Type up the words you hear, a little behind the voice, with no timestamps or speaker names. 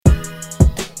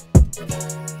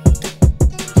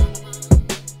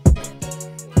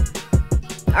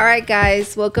All right,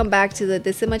 guys, welcome back to the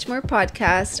This and Much More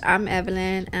podcast. I'm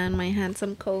Evelyn, and my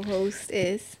handsome co-host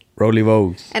is Rolly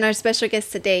Vogues. And our special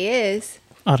guest today is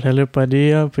Argelio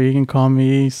Padilla, but you can call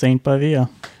me Saint Padilla.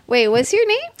 Wait, what's your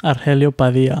name? Argelio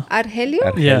Padilla.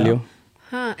 Argelio? Yeah.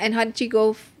 Huh? And how did you go?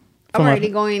 I'm From already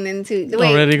going into.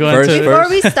 Wait, Already going First- to. before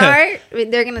we start,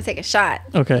 they're gonna take a shot.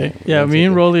 Okay. Yeah, me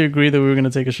and Rolly agreed that we were going to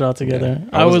take a shot together.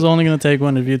 Yeah. I was only going to take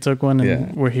one if you took one, and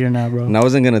Yeah. we're here now, bro. And I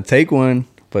wasn't gonna take one,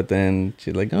 but then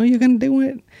she's like, "Oh, you're gonna do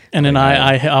it." And then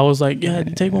I was like, yeah,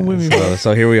 take one with me, bro.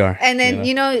 So here we are. And then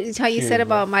you know how you said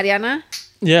about Mariana?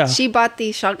 Yeah. She bought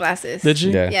these shot glasses. Did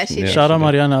she? Yeah, she did. Shout out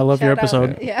Mariana. I love your Shout out.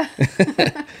 episode. Yeah.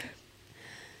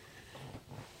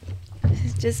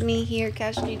 It's just me here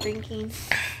casually drinking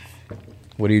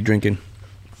What are you drinking?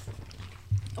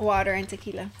 water and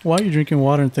tequila. Why are you drinking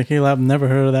water and tequila? I've never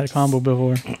heard of that combo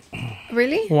before.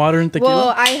 Really? Water and tequila?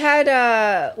 Well, I had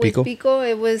with Pico? Pico,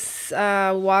 it was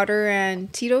water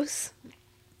and Tito's.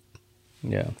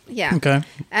 Yeah. Yeah. Okay.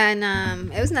 And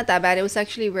it was not that bad. It was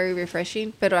actually very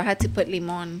refreshing, but I had to put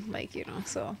limon,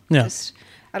 so Yeah.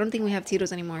 I don't think we have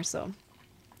Tito's anymore, so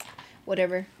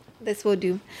whatever. This will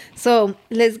do. So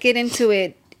let's get into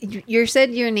it. You said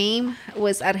your name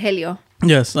was Argelio.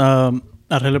 Yes.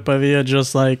 Argelio Padilla,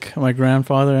 just like my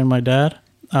grandfather and my dad.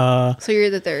 So you're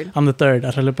the third. I'm the third.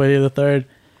 Argelio Padilla the third.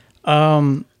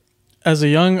 As a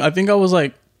young, I think I was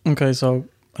like, okay, so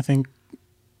I think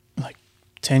like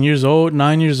 10 years old,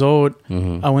 9 years old.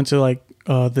 I went to like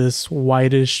this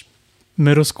whitish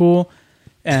middle school,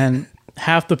 and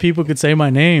half the people could say my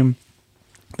name.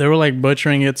 They were like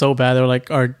butchering it so bad. They were like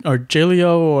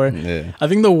Argelio, or Yeah. I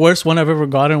think the worst one I've ever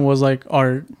gotten was like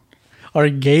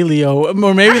Argalio,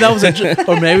 or maybe that was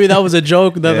a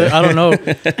joke. That I don't know.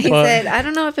 He said, I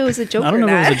don't know if it was a joke I don't know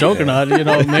or if it was a joke or not. You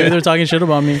know, maybe they're talking shit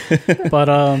about me. But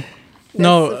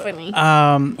no, so funny.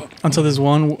 until this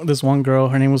one girl,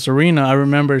 her name was Serena. I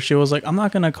remember she was like, "I'm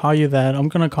not gonna call you that. I'm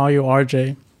gonna call you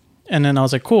RJ." And then I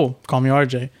was like, "Cool, call me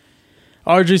RJ."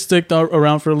 RJ sticked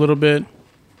around for a little bit,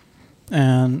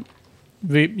 and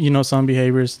some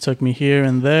behaviors took me here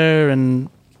and there, and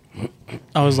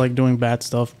I was like doing bad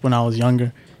stuff when I was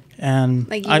younger, and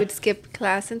Like you would skip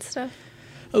class and stuff?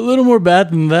 a little more bad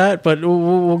than that, but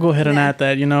we'll go ahead and Yeah. add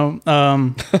that,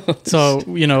 So,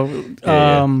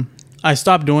 I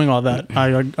stopped doing all that.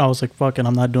 I was like, fuck it,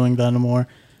 I'm not doing that anymore.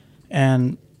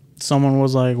 And someone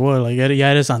was like, what, like, ya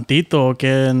eres santito,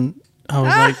 okay? And I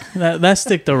was like, that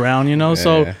sticked around,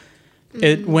 So Yeah.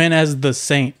 it went as the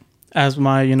saint, as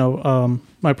my,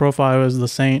 my profile was the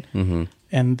saint. Mm-hmm.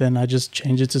 And then I just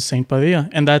changed it to Saint Padilla.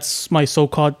 And that's my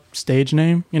so-called stage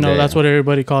name. Yeah. That's what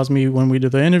everybody calls me when we do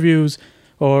the interviews.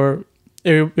 Or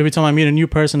every time I meet a new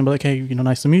person, I'm like, hey,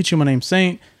 nice to meet you. My name's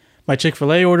Saint. My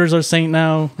Chick-fil-A orders are Saint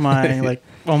now. My, like,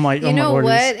 all my You know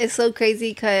orders. what? It's so crazy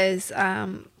because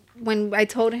when I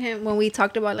told him, when we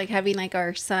talked about like having like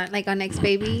our son, like our next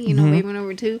baby, baby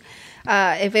number 2,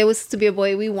 if it was to be a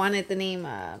boy, we wanted the name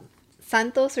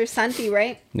Santos or Santi,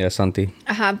 right? Yeah, Santi.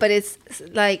 But it's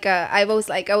like I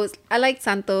like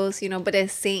Santos, but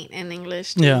it's Saint in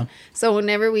English too. Yeah. So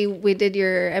whenever we did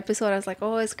your episode, I was like,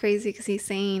 oh, it's crazy because he's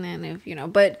Saint, and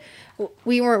if but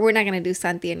we're not gonna do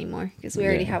Santi anymore because we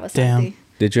already have a Damn. Santi.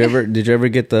 Did you ever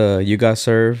get the "You Got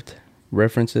Served"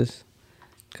 references?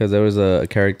 Because there was a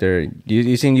character.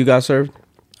 You seen "You Got Served"?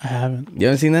 I haven't. You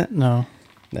haven't seen that? No.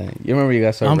 Nah, you remember "You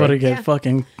Got Served"? I'm about to right? get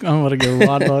I'm about to get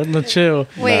wild about it. Chill.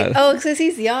 Wait, Nah. because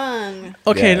he's young.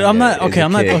 Okay, Yeah, I'm not. yeah, Okay, he's a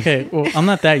I'm not. kid. Okay, well, I'm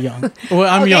not that young. Well,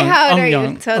 I'm Okay, young. how old I'm are you?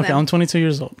 young. Tell Okay, them. I'm 22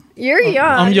 years old. You're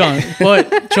young. I'm young,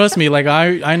 but trust me, like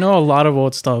I know a lot of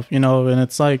old stuff, and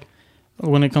it's like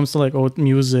when it comes to like old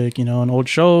music, and old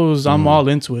shows, I'm all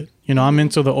into it. I'm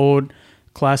into the old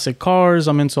classic cars.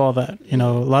 I'm into all that. A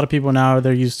lot of people now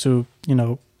they're used to,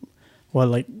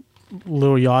 like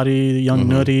Lil Yachty, Young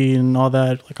Nutty, and all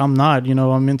that. Like I'm not.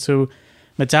 I'm into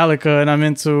Metallica and I'm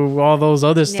into all those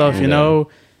other stuff. Yeah.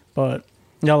 But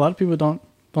yeah, a lot of people don't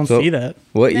So- see that.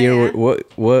 What year? Yeah.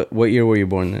 What year were you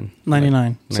born then?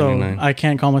 99. So 99. I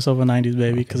can't call myself a 90s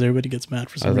baby because everybody gets mad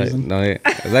for I some was like, reason. no,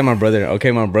 it's like my brother.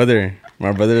 Okay, my brother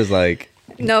is like,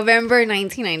 November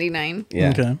 1999. yeah,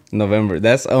 Okay. November.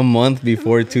 That's a month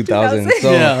before 2000.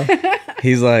 So Yeah.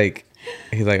 he's like,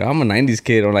 I'm a 90s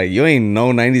kid. I'm like, you ain't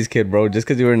no 90s kid, bro. Just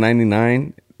because you were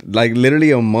 99, like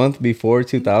literally a month before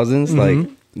 2000s, like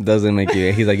doesn't make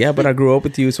you. He's like, yeah, but I grew up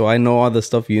with you, so I know all the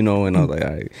stuff you know. And I was like,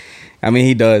 all right. I mean,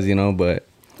 he does, but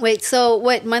Wait, so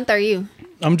what month are you?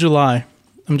 I'm July.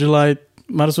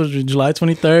 Might as well be July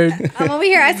 23rd. I'm over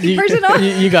here asking personal.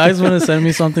 You guys want to send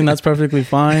me something? That's perfectly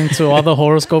fine. To all the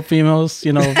horoscope females,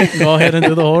 go ahead and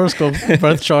do the horoscope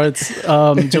birth charts.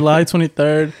 July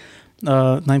 23rd,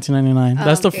 1999.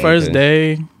 That's the okay. first Okay.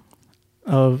 day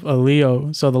of a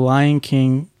Leo, so the Lion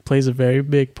King plays a very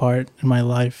big part in my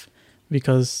life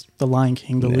because the Lion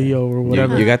King, the Leo or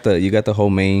whatever. You got the whole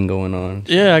mane going on.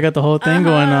 Yeah, I got the whole thing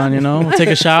going on, you know. Take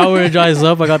a shower, it dries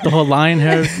up. I got the whole lion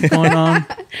hair going on.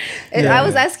 I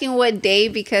was asking what day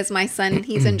because my son,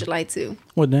 he's in July 2.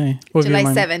 What day? What July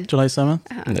year, 7th. July 7th?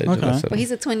 Yeah, Okay. July Well, 7th.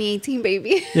 he's a 2018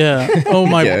 baby. Yeah. Oh,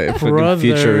 my Yeah, fucking brother.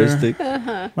 futuristic.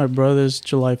 My brother's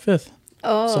July 5th.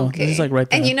 Oh, So, okay. this is, like, right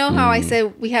And there. you know how I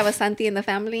said we have a Santi in the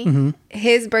family? Mm-hmm.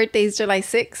 His birthday is July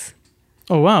 6th.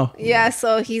 Oh, wow. Yeah,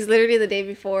 so he's literally the day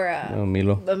before Oh,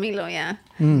 Milo. Milo, yeah.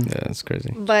 Mm. Yeah, that's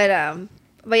crazy. But yeah,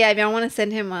 if y'all want to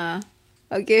send him a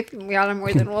gift, y'all are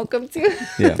more than welcome to.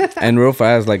 Yeah, and real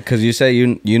fast, like, cause you say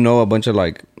you know a bunch of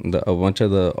like a bunch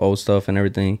of the old stuff and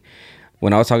everything.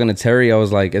 When I was talking to Terry, I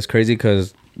was like, it's crazy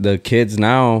because the kids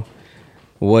now,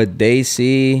 what they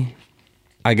see,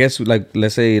 I guess, like,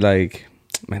 let's say, like,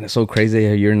 man, it's so crazy.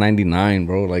 You're 99,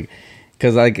 bro. Like,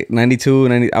 cause like 92,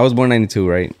 90, I was born 92,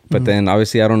 right? But then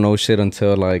obviously I don't know shit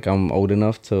until like I'm old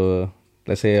enough to,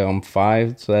 let's say I'm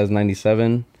 5, so that's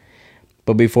 97.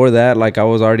 But before that, like, I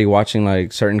was already watching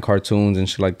like certain cartoons and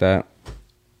shit like that.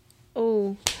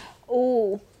 Oh.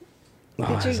 Oh, Did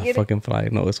you there's a get it? fucking fly.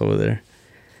 No, it's over there.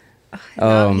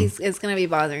 No, it's going to be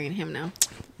bothering him now.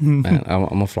 Man,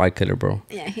 I'm a fly killer, bro.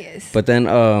 Yeah, he is. But then,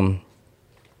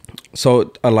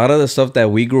 so a lot of the stuff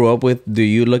that we grew up with, do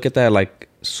you look at that like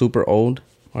super old,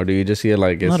 or do you just see it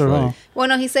like it's Not at like, all. Well,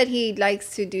 no, he said he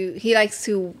likes to,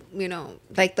 you know,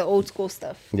 like the old school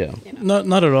stuff. Yeah. You know?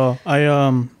 Not at all.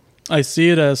 I see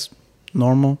it as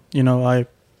normal. You know,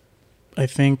 I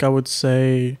think I would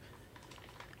say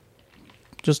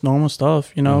just normal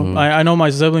stuff. You know, I know my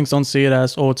siblings don't see it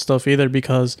as old stuff either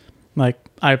because like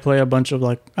I play a bunch of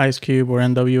like Ice Cube or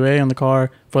NWA in the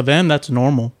car. For them, that's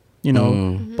normal. You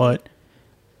know, but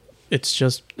it's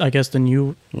just I guess the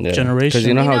new generation. Because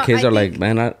you know how You know, kids I are like, think-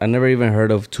 man, I never even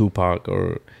heard of Tupac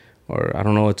or I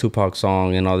don't know, a Tupac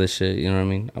song and all this shit. You know what I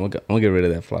mean? I'm gonna get rid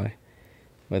of that fly.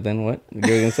 But then what? You were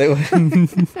gonna say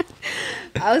what?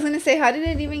 I was going to say, how did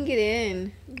it even get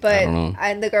in? But don't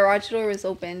know. the garage door was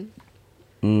open.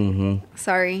 Mm-hmm.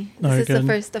 Sorry. No, This you're is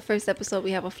good. the first episode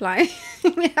we have a fly.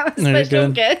 We have a No, you're special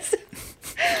good. guest.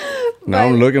 Now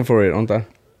I'm But- looking for it, aren't I?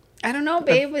 I don't know,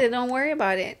 babe, but don't worry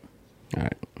about it. All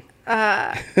right.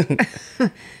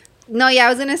 No, yeah, I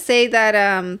was gonna say that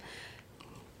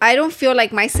I don't feel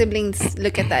like my siblings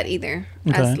look at that either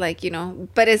Okay. as like, you know,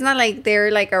 but it's not like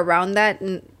they're like around that,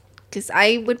 because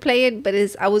I would play it, but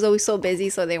I was always so busy,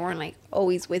 so they weren't like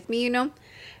always with me, you know.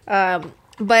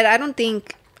 But I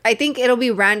think it'll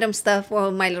be random stuff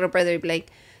where my little brother would be like,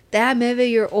 "Damn, Eva,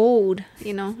 you're old,"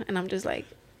 you know, and I'm just like,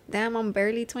 damn, I'm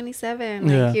barely 27,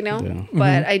 like, Yeah. you know. Yeah.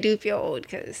 But I do feel old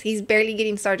because he's barely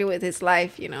getting started with his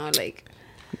life, you know, like.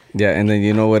 Yeah, and then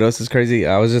you know what else is crazy?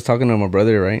 I was just talking to my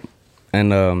brother, right?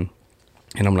 And I'm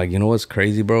like, you know what's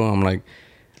crazy, bro? I'm like,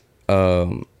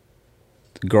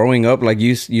 growing up, like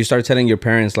you start telling your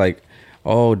parents like,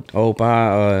 oh,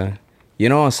 pa, you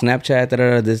know, on Snapchat,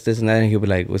 this and that, and he'll be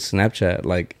like, what's Snapchat?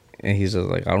 Like, and he's just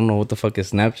like, I don't know what the fuck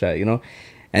is Snapchat, you know?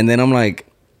 And then I'm like,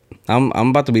 I'm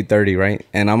about to be 30, right?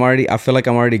 And I feel like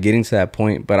I'm already getting to that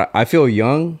point, but I feel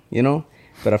young, you know?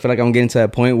 But I feel like I'm getting to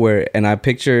that point where, and I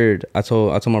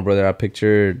told my brother, I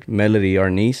pictured Melody, our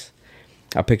niece.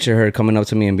 I picture her coming up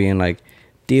to me and being like,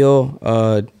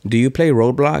 Dio, do you play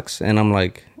Roblox? And I'm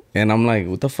like,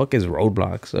 what the fuck is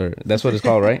Roblox? Or that's what it's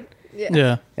called, right?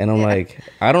 Yeah. And I'm like,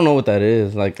 I don't know what that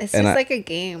is. Like, It's and just I, like a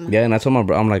game. yeah, and I told my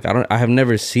bro, I'm like, I have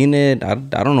never seen it. I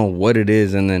don't know what it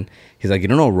is. And then he's like, you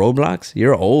don't know Roblox?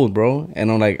 You're old, bro.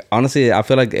 And I'm like, honestly, I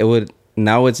feel like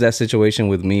now it's that situation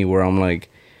with me where I'm like,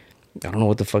 I don't know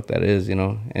what the fuck that is, you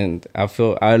know? And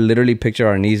I literally picture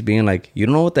our niece being like, you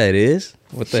don't know what that is?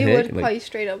 What the She heck? would Like, call you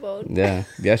straight up old. yeah,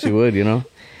 she would, you know?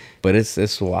 But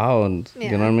it's wild, you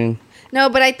Yeah. know what I mean? No,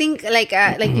 but I think like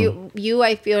you,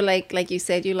 I feel like you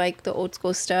said, you like the old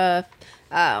school stuff.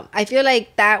 I feel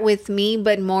like that with me,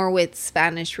 but more with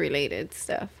Spanish related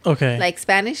stuff. Okay. Like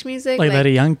Spanish music. like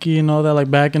Daddy Yankee and all that, like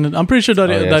back in the, I'm pretty sure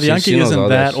Daddy, Oh, yeah, Daddy she Yankee knows isn't all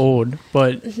that that. old,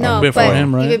 but No, before but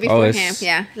him, right? even before him, it's-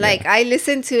 yeah. Like I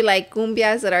listen to like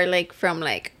cumbias that are like from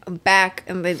like back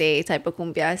in the day type of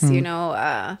cumbias, you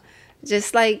know,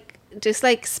 just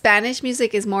like Spanish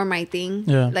music is more my thing.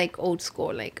 Yeah. Like old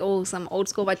school, like some old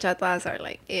school bachatas are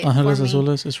like it Angeles for me.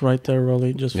 Azules is right there,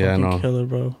 Rolly. Just Yeah, I fucking know. kill it,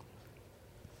 bro. All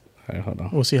right, hold on.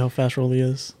 We'll see how fast Rolly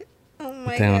is. Oh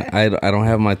my Damn, god! I don't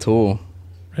have my tool.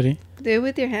 Ready? Do it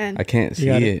with your hand. I can't You see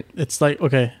got it. It's like,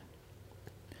 okay.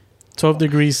 12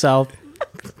 degrees south.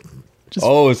 Just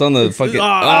Oh, it's on the fucking.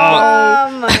 Ah!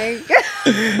 Oh my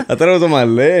god! I thought it was on my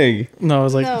leg. No, it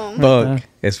was like No. right Fuck.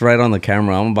 It's right on the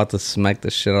camera. I'm about to smack the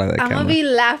shit out of that I'm camera. gonna be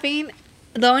laughing.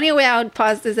 The only way I would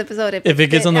pause this episode if it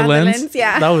gets on the lens,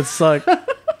 yeah. that would suck.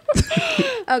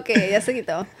 Okay, ya se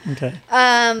quitó. Okay.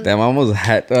 Damn, I almost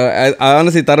had. I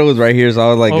honestly thought it was right here, so I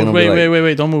was like, Oh, gonna wait, be like,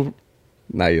 wait. Don't move.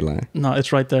 Nah, you're lying. No,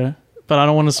 it's right there. But I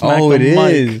don't want to smack Oh, the it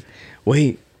mic. is.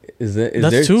 Wait, is there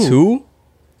That's two? two.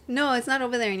 No, it's not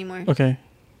over there anymore. Okay.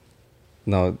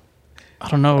 No, I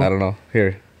don't know. I don't know.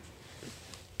 Here.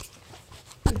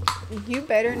 You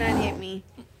better not hit me.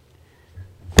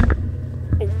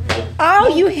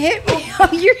 Oh, you hit me. Oh,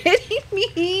 you're hitting me.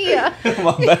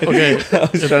 Okay. I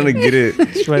was trying to get it.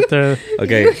 It's right there.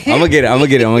 Okay, I'm gonna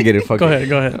get it. Fuck Go it.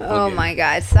 ahead. Oh my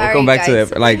God. Sorry, We'll come back guys.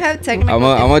 to it. Like, we have I'm technical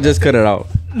gonna just cut it out.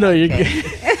 No, you're Okay.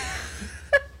 good.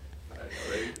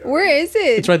 Where is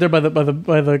it? It's right there by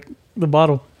the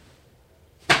bottle.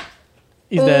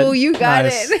 Oh, you got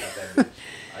Nice. it.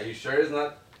 Are you sure it's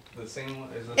not the same one?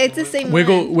 It's the same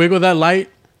Wiggle one. wiggle that light.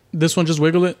 This one, just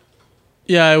wiggle it.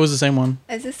 Yeah, it was the same one.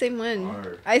 It's the same one.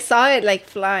 Hard. I saw it like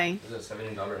fly. It's a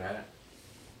 $70 hat.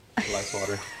 Fly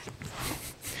swatter.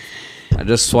 I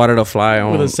just swatted a fly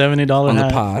on, With a $70 on hat.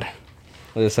 the pod.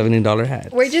 With a $70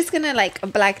 hat. We're just gonna like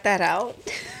black that out.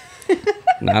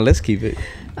 Nah, let's keep it.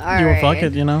 All You will right. fuck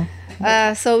it, you know.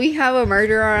 So we have a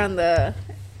murderer on the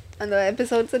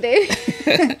episode today.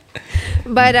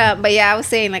 but yeah, I was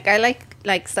saying like I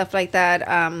like stuff like that.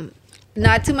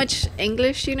 Not too much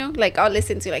English, you know. Like I'll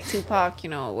listen to like Tupac, you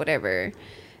know, whatever.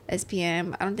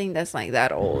 SPM. I don't think that's like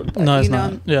that old. But, No, it's you know,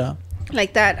 not. Yeah.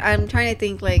 like that. I'm trying to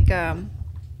think like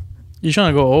You're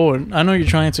trying to go old. I know you're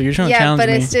trying to. You're trying to yeah, challenge but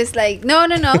me. it's just like no.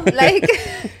 Like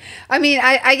I mean,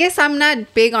 I guess I'm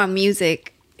not big on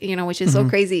music, you know, which is Mm-hmm. so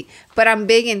crazy. But I'm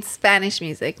big in Spanish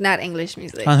music, not English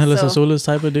music. Angeles So- Azules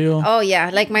type of deal. Oh yeah,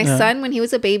 like my Yeah. son when he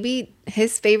was a baby,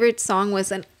 his favorite song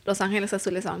was an Los Angeles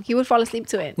Azules song. He would fall asleep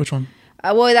to it. Which one?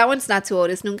 Well, that one's not too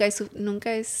old. It's Nunca es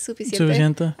Suficiente.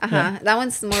 Suficiente, Uh-huh. That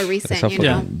one's more recent, That's a you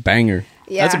know. fucking banger.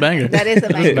 Yeah, That's a banger. That is a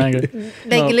That's a banger. banger.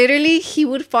 Like No. literally, he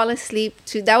would fall asleep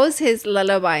to. That was his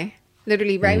lullaby.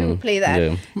 Literally, right? We would play that,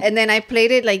 Yeah. and then I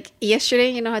played it like yesterday.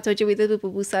 You know, I told you we did the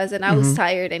pupusas, and I Mm-hmm. was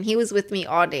tired, and he was with me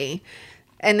all day.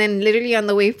 And then literally on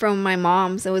the way from my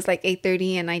mom's, it was like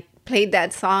 8:30, and I played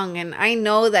that song, and I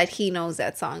know that he knows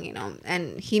that song, you know,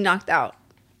 and he knocked out.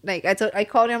 Like I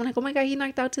called him, I'm like, oh my God, he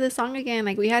knocked out to the song again.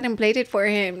 Like we hadn't played it for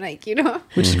him, like you know.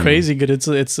 Which is crazy good. It's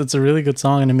a really good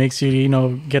song and it makes you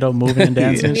know get up moving and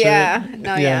dancing. and shit. Yeah,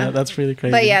 no, yeah. That's really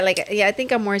crazy. But yeah, I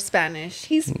think I'm more Spanish.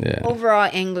 He's Yeah. overall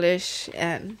English,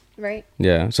 and right.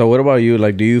 Yeah. So what about you?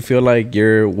 Like, do you feel like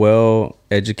you're well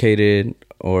educated,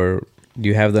 or do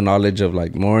you have the knowledge of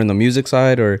like more in the music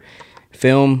side or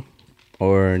film,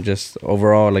 or just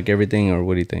overall like everything, or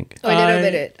what do you think? Or a little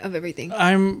bit of everything.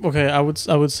 I'm okay. I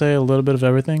would say a little bit of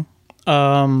everything.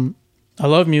 I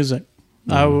love music.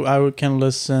 I can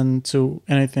listen to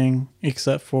anything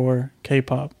except for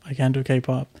K-pop. I can't do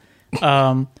K-pop.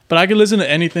 But I can listen to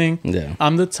anything. Yeah.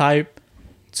 I'm the type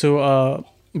to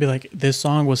be like, this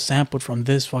song was sampled from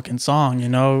this fucking song, you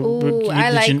know. Ooh,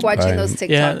 I like watching Right. those TikToks.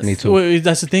 Yeah, Me too. Well,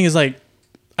 that's the thing is like,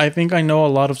 I think I know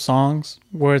a lot of songs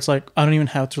where it's like I don't even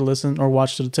have to listen or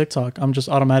watch to the TikTok. I'm just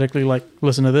automatically like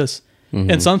listen to this,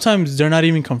 and sometimes they're not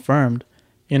even confirmed.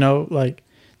 You know, like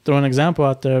throw an example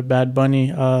out there: Bad Bunny,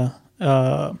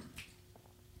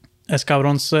 Es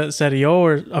Cabrón Serio,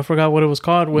 or I forgot what it was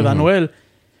called with Anuel.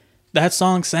 That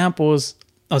song samples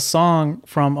a song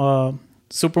from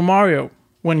Super Mario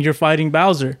when you're fighting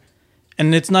Bowser,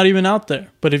 and it's not even out there.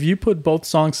 But if you put both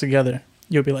songs together,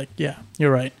 you'll be like, yeah,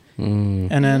 you're right. And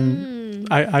then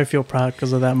I feel proud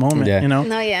because of that moment, Yeah. you know?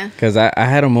 No, yeah. Because I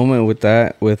had a moment with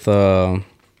that with Karol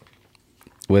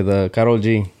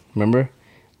G. Remember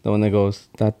the one that goes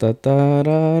da da da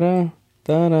da da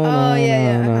da da. Oh,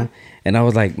 yeah. Uh-huh. And I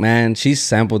was like, man, she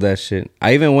sampled that shit.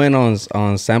 I even went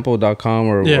on sample.com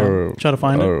or Try to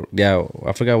find it. Yeah,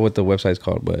 I forgot what the website's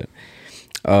called, but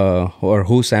or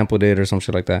who sampled it or some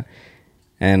shit like that.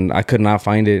 And I could not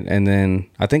find it. And then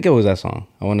I think it was that song,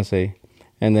 I want to say.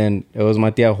 And then it was my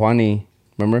tia Juani,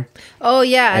 remember? Oh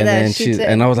yeah. And that then she said.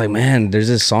 and I was like, man, there's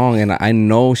this song, and I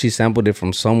know she sampled it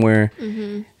from somewhere.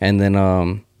 And then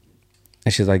and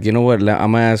she's like, you know what? I'm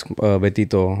gonna ask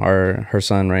Betito, her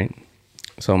son, right?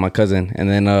 So my cousin, and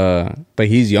then but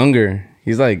he's younger.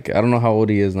 He's like, I don't know how old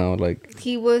he is now. Like,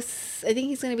 He was. I think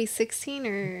he's gonna be 16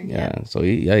 or. yeah. So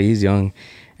he's young,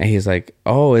 and he's like,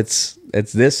 oh, it's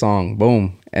this song,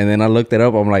 boom. And then I looked it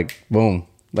up. I'm like, boom.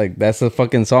 Like, that's a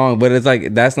fucking song, but it's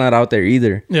like that's not out there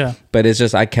either. Yeah. But it's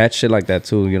just I catch shit like that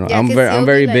too. You know, Yeah, 'cause I'm you'll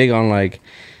very be big on like,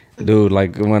 dude.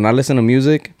 Like when I listen to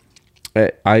music,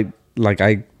 I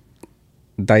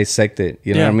dissect it.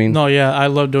 You know what I mean? No, yeah, I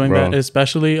love doing Bro. that,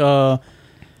 especially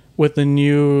with the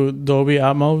new Dolby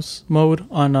Atmos mode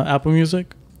on Apple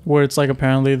Music, where it's like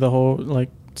apparently the whole like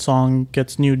song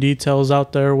gets new details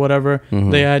out there or whatever.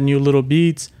 They add new little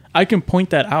beats. I can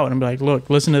point that out and be like, look,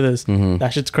 listen to this.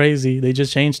 That shit's crazy. They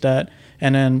just changed that.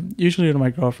 And then usually to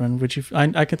my girlfriend, which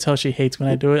I can tell she hates when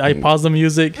I do it. I pause the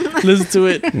music, listen to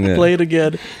it, play it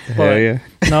again. But yeah.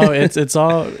 no,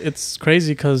 it's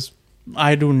crazy because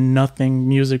I do nothing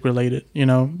music related, you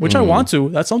know, which I want to.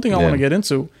 That's something I want to get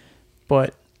into.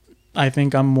 But I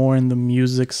think I'm more in the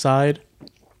music side,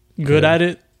 good at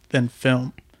it, than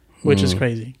film, which is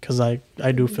crazy because I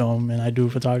do film and I do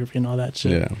photography and all that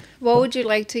shit. Yeah. What would you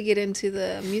like to get into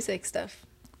the music stuff?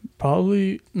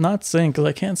 Probably not sing because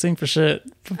I can't sing for shit.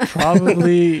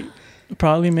 Probably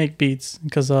make beats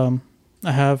because I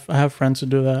have friends who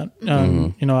do that.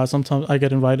 You know, sometimes I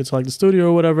get invited to like the studio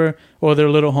or whatever, or their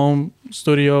little home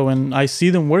studio, and I see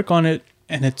them work on it,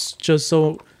 and it's just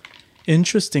so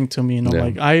interesting to me. You know,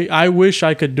 like I wish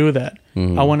I could do that.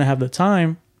 I want to have the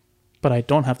time, but I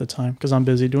don't have the time because I'm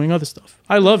busy doing other stuff.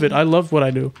 I love it. I love what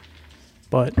I do,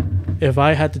 but if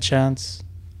I had the chance,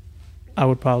 I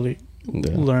would probably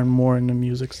learn more in the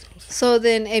music stuff. So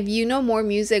then, if you know more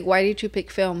music, why did you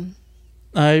pick film?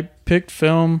 I picked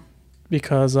film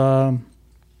because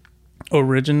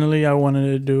originally I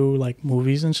wanted to do like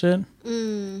movies and shit.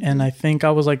 And I think I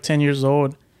was like 10 years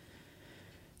old.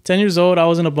 10 years old, I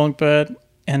was in a bunk bed,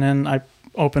 and then I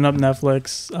opened up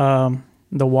Netflix.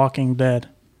 The Walking Dead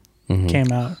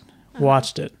came out.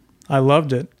 Watched it. I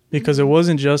loved it because it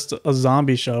wasn't just a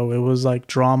zombie show. It was like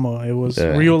drama. It was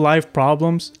real life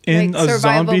problems in like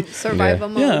a survival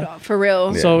mode for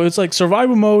real. So it's like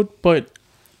survival mode, but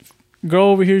girl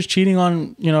over here is cheating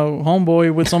on, you know,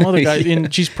 homeboy with some other guy,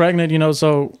 and she's pregnant, you know,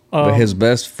 so But his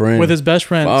best friend. with his best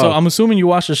friend. So I'm assuming you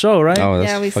watched the show, right? Oh, that's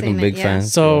Yeah, we've fucking seen big it, yeah. fan.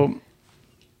 So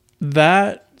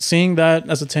seeing that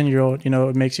as a 10-year-old, you know,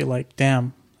 it makes you like,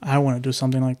 damn, I want to do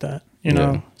something like that, you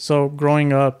know? Yeah. So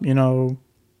growing up, you know,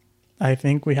 I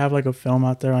think we have like a film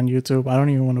out there on YouTube. I don't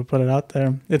even want to put it out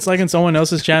there. It's like in someone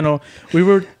else's channel. We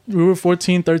were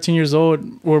 14, 13 years old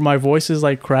where my voice is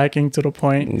like cracking to the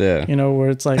point, you know,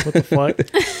 where it's like, what the fuck?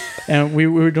 And we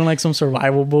were doing like some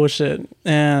survival bullshit.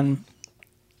 And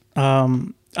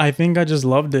I think I just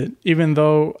loved it, even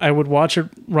though I would watch it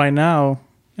right now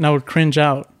and I would cringe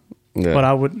out. Yeah. But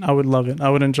I would love it. I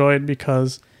would enjoy it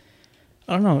because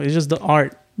I don't know. It's just the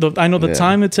art. I know the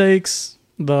time it takes.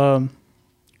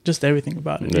 Just everything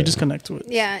about it. You just connect to it.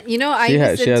 Yeah, you know, She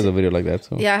has a video like that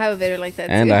too. Yeah, I have a video like that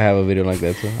too. And I have a video like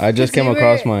that too. I just came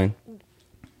across mine.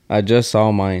 I just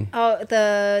saw mine. Oh,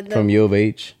 the from U of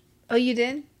H. Oh, you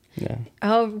did? Yeah.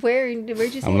 Oh, where'd you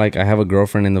see I'm it? like, I have a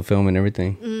girlfriend in the film and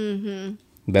everything.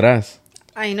 Mm-hmm. Veras.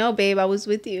 I know, babe. I was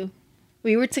with you.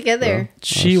 We were together.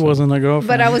 She wasn't a girlfriend.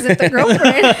 But I wasn't the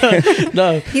girlfriend.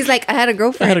 No. He's like, I had a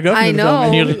girlfriend. I had a girlfriend. I in the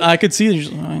film, know. and I could see it.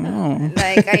 She's like, I know.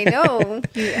 Like, I know.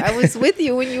 I was with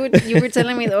you when you were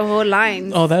telling me the whole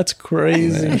line. Oh, that's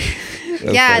crazy.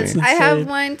 Yeah, funny. I have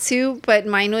one too, but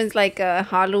mine was like a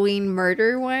Halloween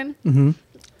murder one. Mm-hmm.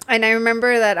 And I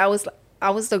remember that I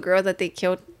was the girl that they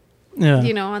killed, Yeah.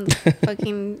 you know, on the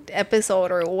fucking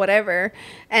episode or whatever.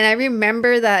 And I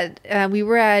remember that we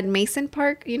were at Mason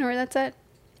Park. You know where that's at?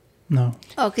 No.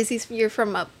 Oh, because you're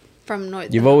from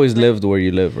north. You've always lived where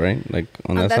you live, right? Like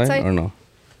on that side, or no?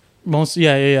 Most,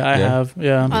 yeah. I have,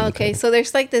 yeah. Oh, okay, so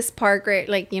there's like this park, right?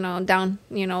 Like, you know, down,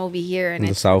 you know, over here, and In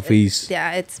the southeast.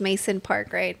 It's Mason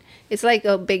Park, right? It's like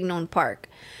a big known park,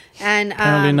 and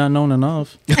Apparently not known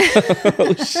enough.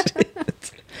 Oh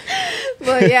shit!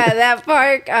 But yeah, that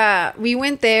park. We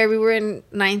went there. We were in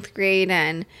 9th grade,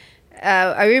 and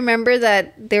I remember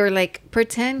that they were like,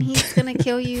 pretend he's gonna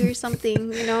kill you or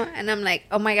something, you know. And I'm like,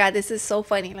 oh my god, this is so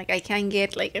funny. Like, I can't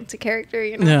get like into character,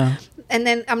 you know. Yeah. And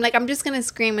then I'm like, I'm just gonna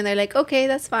scream, and they're like, okay,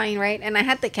 that's fine, right? And I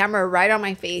had the camera right on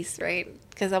my face, right?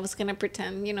 Because I was gonna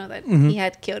pretend, you know, that he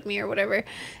had killed me or whatever.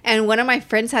 And one of my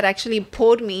friends had actually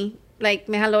pulled me, like,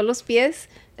 me jaló los pies.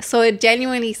 So it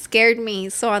genuinely scared me.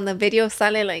 So on the video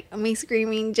sale like me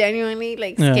screaming, genuinely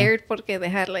like scared porque they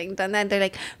had like done that. They're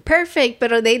like, perfect,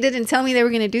 but they didn't tell me they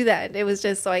were gonna do that. It was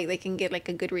just so they can get like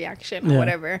a good reaction or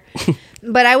whatever.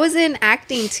 But I was in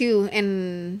acting too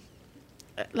in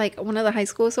like one of the high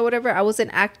schools or whatever. I was in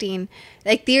acting,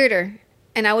 like theater,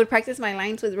 and I would practice my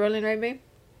lines with Roland, right, babe?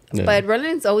 Yeah. But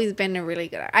Roland's always been a really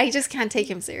good actor. I just can't take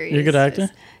him serious. You're a good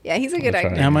actor? Yeah, he's a good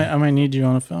actor. I might need you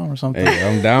on a film or something. Hey,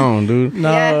 I'm down, dude.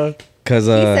 No. Yeah. Cause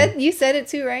you said it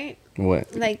too, right?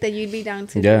 What? Like that you'd be down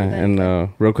to. Yeah,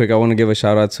 and real quick, I want to give a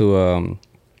shout out to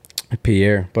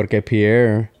Pierre, porque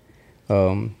Pierre,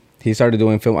 he started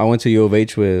doing film. I went to U of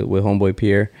H with homeboy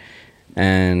Pierre,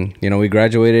 And you know, we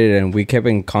graduated and we kept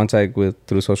in contact with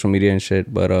through social media and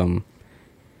shit. But and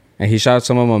he shot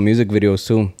some of my music videos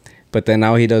too. But then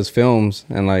now he does films,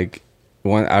 and like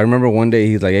I remember one day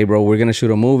he's like, "Hey, bro, we're gonna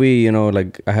shoot a movie. You know,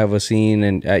 like I have a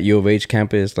scene at U of H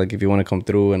campus. Like if you want to come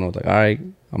through." And I was like, "All right,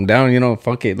 I'm down. You know,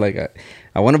 fuck it. Like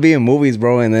I want to be in movies,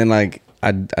 bro." And then like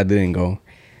I didn't go.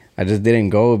 I just didn't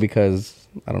go because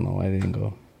I don't know why I didn't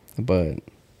go, but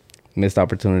missed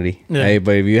opportunity. Yeah. Hey,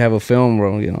 but if you have a film,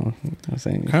 bro, you know what I'm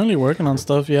saying. Currently working on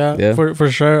stuff, yeah. Yeah.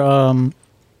 For sure.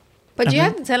 But you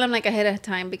have to tell him like ahead of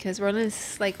time, because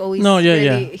Ronald's like always. No, yeah,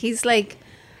 really, yeah. He's like,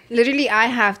 literally, I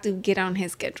have to get on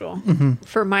his schedule Mm-hmm.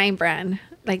 for my brand.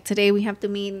 Like today, we have to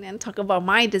meet and talk about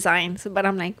my designs. But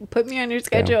I'm like, put me on your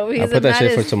schedule. I He's put that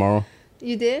shit for as- tomorrow.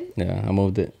 You did? Yeah, I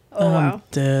moved it Oh wow. I'm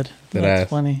dead. Dead That's ass.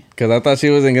 funny. because I thought she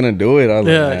wasn't gonna do it. I was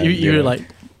Yeah, like, nah, you were know. like,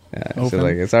 Yeah, so Open.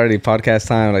 like it's already podcast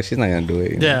time. Like she's not gonna do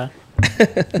it. you know?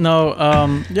 yeah.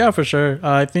 No, yeah, for sure.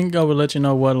 I think I would let you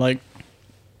know what, like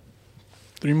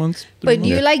 3 months. But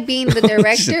you Yeah. like being the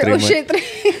director? Three Oh shit!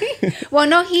 Well,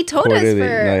 no, he told us Quarterly. for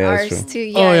No, yeah, that's ours true. too.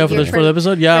 Yeah, Oh yeah, for your the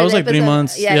episode. Yeah, for it was the like 3 episode.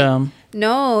 months. Yeah.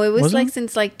 No, it was Was like it?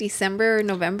 since like December or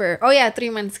November. Oh yeah, 3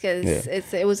 months because Yeah.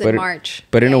 it was But in it- March.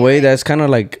 But in Yeah, a way, right. that's kind of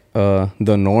like the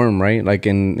norm, right? Like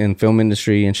in film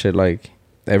industry and shit. Like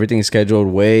everything's scheduled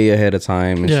way ahead of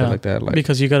time and shit like that. Like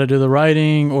because you got to do the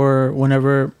writing, or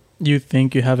whenever you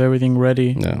think you have everything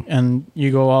ready, Yeah. and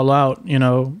you go all out. You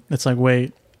know, it's like,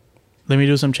 wait, let me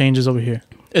do some changes over here.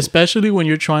 Especially when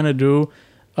you're trying to do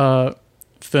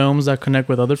films that connect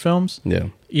with other films. yeah,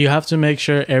 You have to make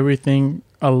sure everything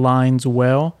aligns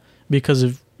well, because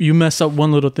if you mess up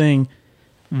one little thing,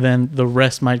 then the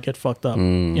rest might get fucked up.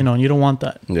 You know, and you don't want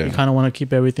that. Yeah. You kind of want to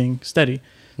keep everything steady.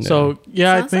 So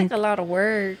yeah, Sounds I think like a lot of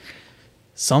work.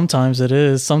 sometimes it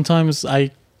is. Sometimes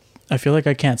I feel like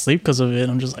I can't sleep because of it.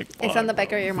 I'm just like, It's on the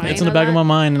back of your mind. it's in the a back of my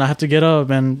lot. mind, and I have to get up,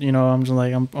 and you know, I'm just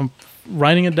like, I'm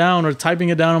writing it down or typing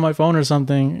it down on my phone or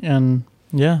something, and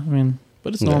yeah, I mean,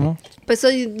 but it's Yeah. normal. But so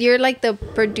you're like the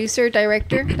producer,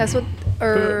 director. That's what,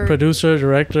 or Producer,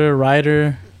 director,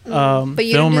 writer, but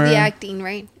you filmer. don't do the acting,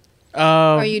 right?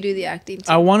 Or you do the acting.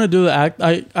 Too? I want to do the act.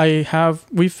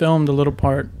 We filmed a little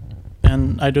part,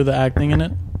 and I do the acting in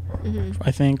it.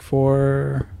 I think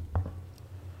for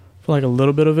like a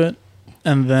little bit of it,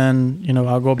 and then you know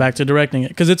I'll go back to directing it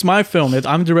because it's my film.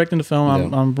 I'm directing the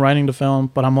film. Yeah. I'm writing the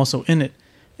film, but I'm also in it.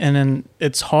 And then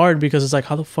it's hard because it's like,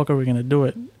 how the fuck are we gonna do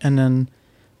it? And then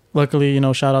luckily, you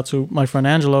know, shout out to my friend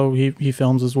Angelo. He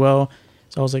films as well.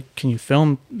 So I was like, can you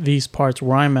film these parts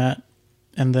where I'm at,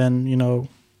 and then you know,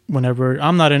 whenever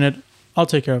I'm not in it, I'll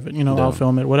take care of it. You know, Yeah. I'll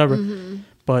film it, whatever.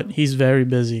 But he's very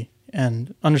busy,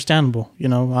 and understandable. You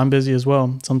know, I'm busy as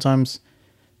well. Sometimes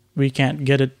we can't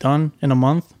get it done in a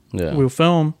month. yeah, We'll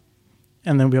film,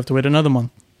 and then we have to wait another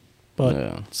month. But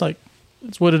yeah. it's like,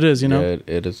 it's what it is, you know. Yeah,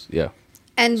 it is. Yeah,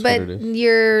 And That's but what it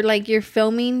is. your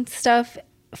filming stuff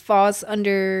falls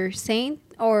under Saint,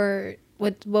 or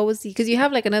what was the, because you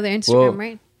have like another Instagram, Well,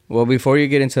 right? Well, before you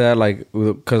get into that, like,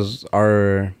 because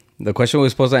the question we were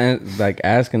supposed to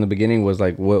ask in the beginning was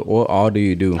like, what all do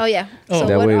you do? Oh yeah. So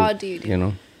That what way, all do you do? You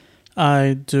know.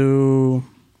 I do.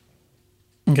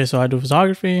 Okay, so I do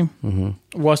photography.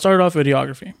 Well, I started off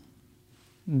videography.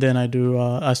 Then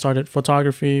I started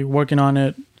photography, working on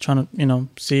it, trying to, you know,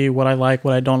 see what I like,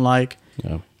 what I don't like.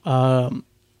 Yeah.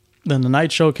 Then the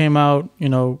night show came out, you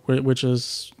know, which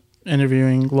is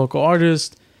interviewing local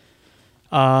artists.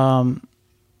 I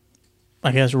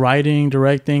guess writing,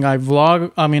 directing. I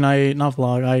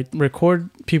record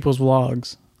people's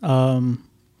vlogs.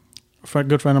 A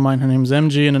good friend of mine, her name's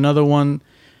MG, and another one,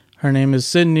 her name is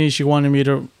Sydney. She wanted me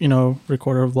to, you know,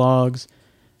 record her vlogs.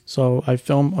 So I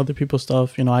film other people's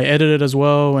stuff. You know, I edit it as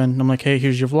well, and I'm like, hey,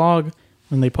 here's your vlog.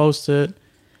 And they post it.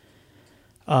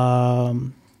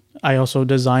 I also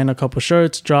design a couple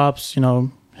shirts, drops, you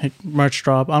know, merch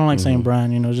drop. I don't like saying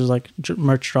brand, you know, just like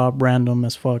merch drop random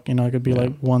as fuck. You know, it could be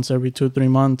like once every 2-3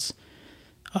 months.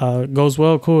 Goes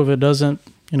well, cool. If it doesn't,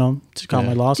 you know, just got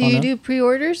my loss Do on you it. do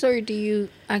pre-orders, or do you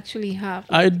actually have?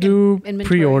 I do inventory?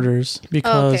 pre-orders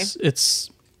because it's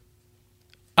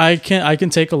I can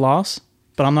take a loss,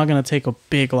 but I'm not gonna take a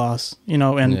big loss, you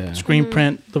know, and screen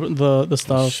print the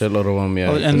stuff. Shitload of them, yeah.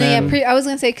 Oh, and No, then I was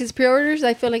gonna say, because pre-orders,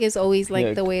 I feel like it's always like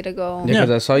Yeah. the way to go. Yeah, because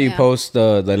Yeah. I saw you Yeah. post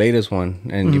the latest one,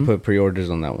 and you put pre-orders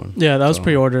on that one. yeah, that was So-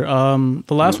 pre-order.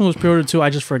 The last one was pre-order too. I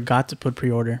just forgot to put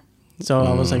pre-order, so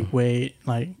I was like, wait,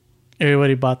 like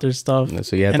everybody bought their stuff.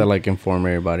 So you have to And- like inform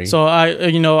everybody. So I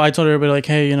told everybody like,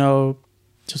 hey, you know,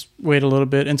 just wait a little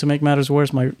bit. And to make matters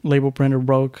worse, my label printer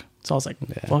broke. So I was like,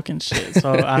 fucking shit.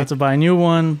 So I had to buy a new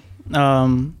one.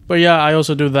 But yeah, I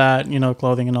also do that, you know,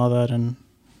 clothing and all that. And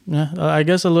Yeah, I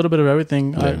guess a little bit of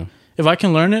everything. Yeah. If I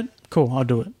can learn it, cool, I'll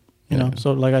do it. You know, Yeah.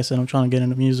 so like I said, I'm trying to get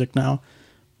into music now,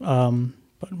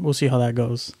 but we'll see how that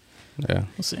goes. Yeah.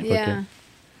 We'll see. Yeah.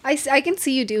 I can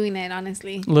see you doing it,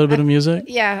 honestly. A little bit of music.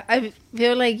 Yeah, I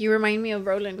feel like you remind me of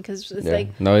Roland because it's Yeah.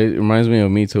 like No, it reminds me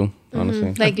of me too.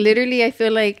 Honestly. like literally, I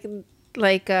feel like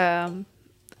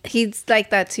he's like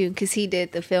that too because he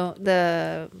did the film.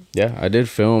 Yeah, I did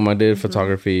film. I did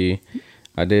photography.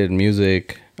 I did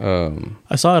music.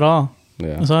 I saw it all.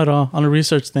 Yeah. I saw it all on a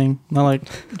research thing. Not like,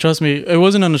 trust me, it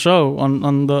wasn't on the show,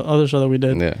 on the other show that we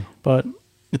did. Yeah. But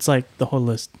it's like the whole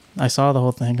list. I saw the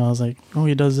whole thing. I was like, oh,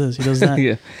 he does this, he does that.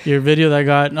 Yeah. Your video that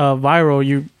got viral,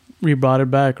 you brought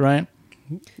it back, right?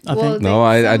 I Well, think. No,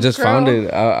 I just girl- found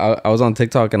it. I was on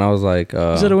TikTok and I was like,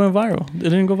 You said it went viral. It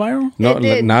didn't go viral? no, It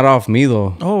did. not off me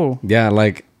though. Oh, Yeah,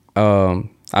 like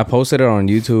I posted it on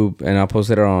YouTube and I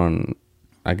posted it on,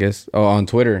 I guess, on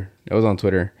Twitter. It was on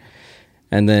Twitter,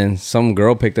 and then some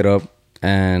girl picked it up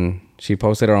and she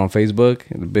posted it on Facebook.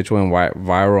 The bitch went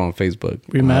viral on Facebook.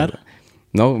 were you mad?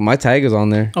 No, my tag is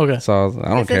on there. Okay. So I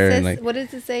don't It care. says- Like what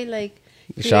does it say? Like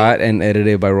shot and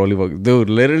edited by Rolly Book. Dude,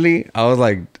 literally, I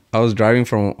was driving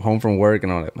from home from work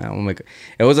and I was like, man, I'm like,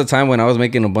 it was a time when I was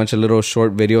making a bunch of little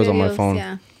short videos on my phone.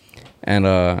 Yeah. And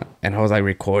I was like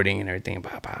recording and everything,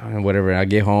 and whatever. I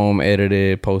get home, edit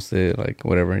it, post it, like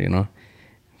whatever, you know.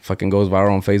 Fucking goes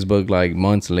viral on Facebook like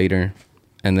months later.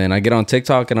 And then I get on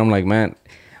TikTok and I'm like, man,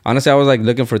 honestly, I was like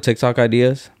looking for TikTok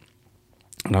ideas.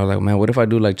 And I was like, man, what if I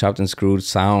do like chopped and screwed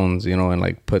sounds, you know, and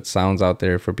like put sounds out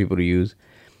there for people to use.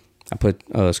 I put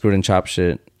screwed and chopped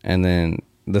shit. And then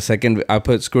I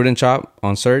put screwed and chopped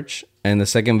on search. And the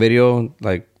second video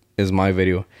like is my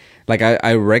video. Like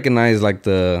I recognize like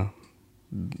the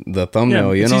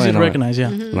thumbnail, you it's know, easy and to I'm- recognize. Yeah.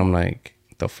 and I'm like,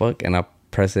 the fuck? And I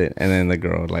press it, and then the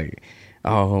girl like,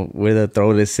 oh, we're the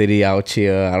throatless city out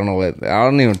here. I don't know what. I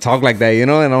don't even talk like that, you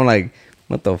know. And I'm like,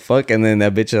 what the fuck? And then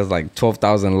that bitch has like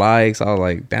 12,000 likes. I was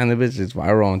like, damn, that bitch is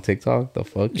viral on TikTok. The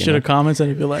fuck? You should have commented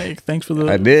and be like, thanks for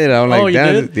the. I did. I'm like, Oh, you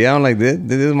damn, did? yeah. I'm like, this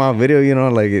is my video, you know.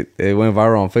 Like it went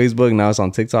viral on Facebook. Now it's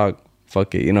on TikTok.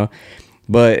 Fuck it, you know.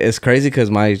 But it's crazy because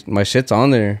my shit's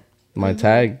on there, my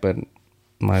tag, but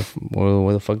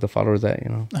where the fuck the followers at, you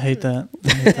know? I hate that. I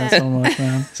hate that so much,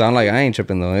 man. Sound like I ain't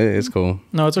tripping though. It's cool.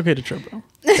 No, it's okay to trip, bro.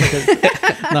 It's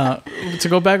okay. No, to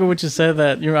go back to what you said,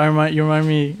 that you remind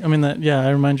me. I mean, I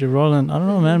remind you, Roland. I don't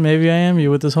know, man. Maybe I am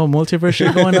you with this whole multiverse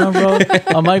shit going on, bro.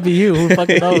 I might be you. Who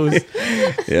fucking knows?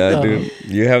 Yeah, dude.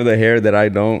 You have the hair that I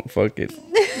don't. Fuck it.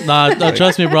 Nah,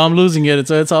 trust me, bro. I'm losing it.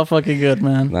 It's all fucking good,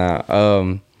 man.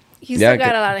 Nah. He Yeah, still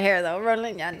got a lot of hair though.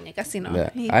 Roland, ya casi no. Yeah.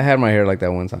 He- I had my hair like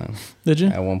that one time. Did you?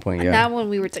 At one point, yeah. Not when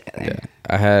we were together.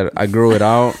 Yeah. I grew it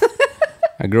out.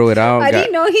 I grew it out. I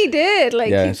didn't know he did. Like,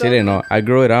 Yeah, he she didn't know. I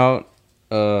grew it out.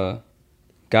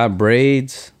 Got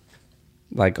braids.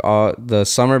 Like all the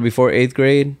summer before 8th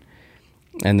grade.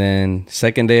 And then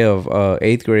second day of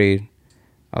 8th grade,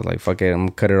 I was like, fuck it, I'm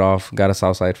gonna cut it off. Got a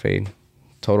Southside fade.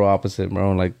 Total opposite,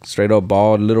 bro. Like straight up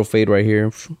bald, little fade right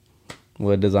here.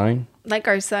 With design. like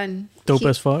our son. Dope He-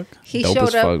 as fuck. He Dope showed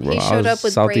as up. fuck, bro. He I showed was up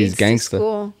with Southeast braids gangsta. to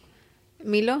school.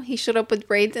 Milo, he showed up with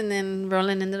braids, and then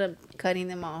Roland ended up cutting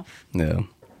them off. Yeah.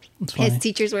 It's His funny.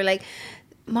 teachers were like,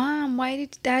 "Mom, why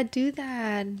did Dad do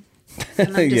that?" And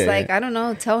I'm just Yeah, like, yeah. "I don't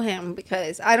know. Tell him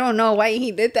because I don't know why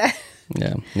he did that."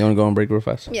 Yeah. You wanna go and break real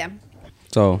fast? Yeah,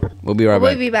 So we'll be right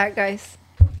we'll back. be back, guys.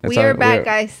 That's We are all- back, we're-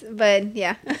 guys. But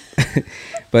yeah,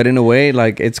 But in a way,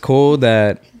 like it's cool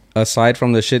that aside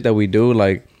from the shit that we do,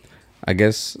 like I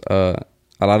guess a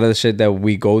lot of the shit that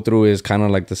we go through is kind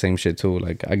of like the same shit too.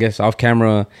 Like I guess off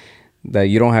camera, that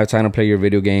you don't have time to play your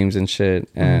video games and shit.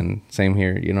 And same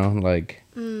here, you know, like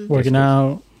Working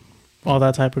out, all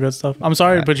that type of good stuff. I'm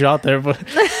sorry to put you out there, but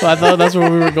I thought that's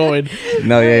where we were going.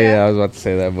 no, yeah, I was about to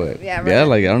say that, but Yeah, yeah, right.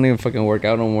 like I don't even fucking work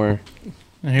out no more.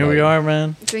 And here we are,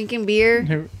 man. drinking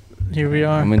beer. Here we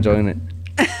are. I'm enjoying it.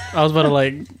 I was about to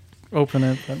like open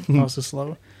it, but I was too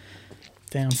slow.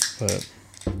 Damn. But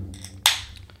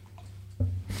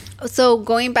So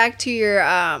going back to your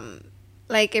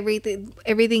like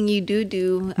everything you do,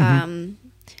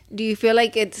 do you feel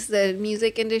like it's the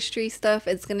music industry stuff?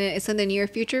 It's in the near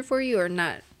future for you or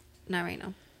not? Not right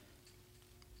now.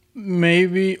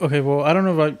 Maybe. Okay, well, I don't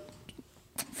know if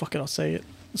fuck it, I'll say it.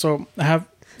 So I have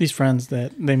these friends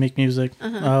that they make music.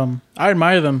 I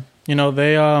admire them. You know,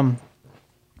 they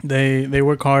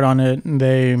work hard on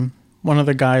it. One of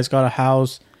the guys got a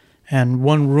house and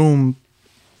one room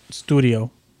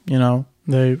studio. You know,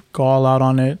 they go all out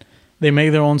on it. They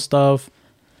make their own stuff,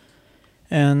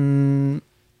 and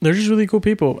they're just really cool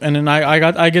people. And then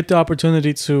I get the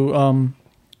opportunity to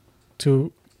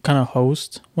kind of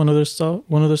host one of their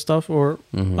stuff, or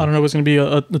I don't know if it's gonna be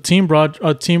a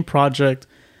team project,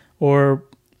 or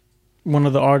one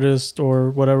of the artists or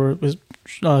whatever. His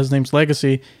name's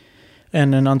Legacy,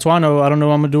 and then Antoine, I don't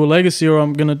know, I'm gonna do a Legacy or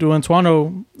I'm gonna do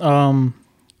Antoine, kind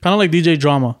of like DJ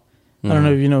Drama. I don't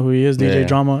know if you know who he is. DJ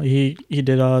Drama. He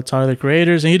did Tyler the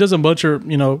Creators, and he does a bunch of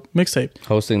mixtape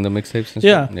hosting the mixtapes and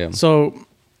stuff. Yeah. So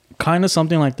kind of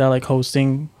something like that, like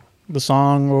hosting the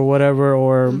song or whatever,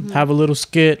 or have a little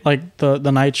skit like the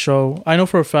Night Show. I know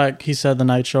for a fact he said the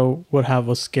Night Show would have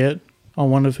a skit on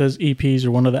one of his EPs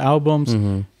or one of the albums,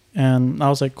 and I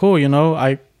was like, cool.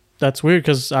 That's weird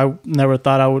because I never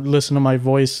thought I would listen to my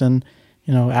voice in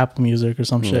Apple Music or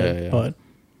some shit. But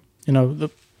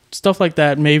the stuff like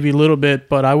that, maybe a little bit,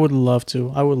 but I would love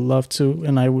to,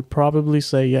 and I would probably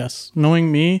say yes.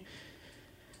 Knowing me,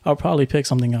 I'll probably pick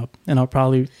something up and I'll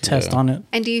probably test on it.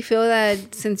 And do you feel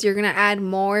that since you're going to add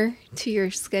more to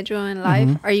your schedule in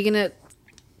life, are you going to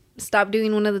stop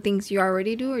doing one of the things you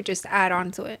already do or just add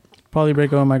on to it? Probably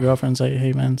break up with my girlfriend and say,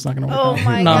 hey man, it's not going to work out. Oh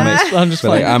my God. I'm just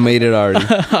playing. I made it already.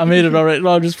 I made it already. No,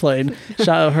 I'm just playing. Shout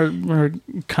out her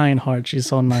kind heart. She's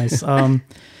so nice. I'll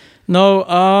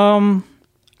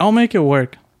make it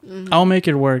work. I'll make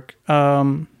it work.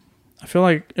 I feel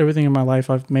like everything in my life,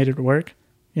 I've made it work.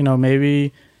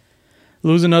 Maybe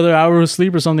lose another hour of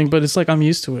sleep or something, but it's like I'm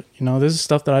used to it. This is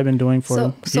stuff that I've been doing for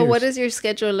years. So what does your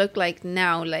schedule look like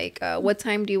now? Like, what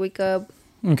time do you wake up?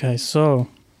 Okay, so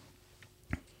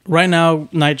right now,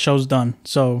 Night Show's done.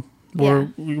 So we're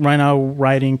right now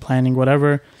writing, planning,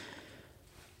 whatever.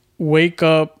 Wake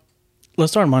up.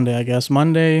 Let's start Monday, I guess.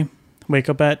 Monday, wake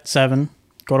up at 7,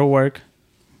 go to work.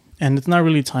 And it's not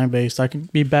really time-based. I can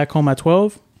be back home at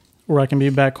 12, or I can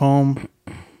be back home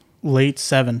late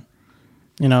 7,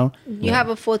 You have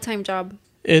a full-time job.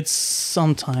 It's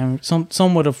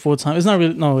somewhat a full-time. It's not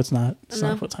really, no, it's not. It's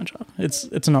not a full-time job.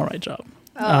 It's an all right job.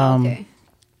 Oh, okay.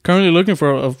 Currently looking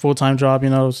for a full-time job,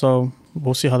 so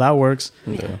we'll see how that works.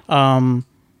 Yeah.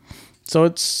 So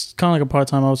it's kind of like a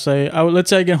part-time, I would say.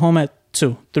 Let's say I get home at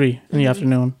 2, 3 in the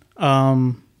afternoon.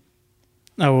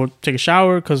 I will take a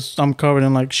shower because I'm covered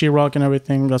in like sheetrock and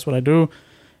everything. That's what I do.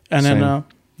 And then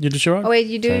you do sheetrock? Oh wait,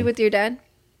 you do it with your dad?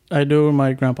 I do with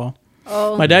my grandpa.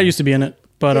 Oh, my dad used to be in it,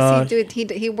 but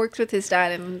he works with his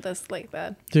dad and that's like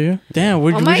that. Do you? Damn,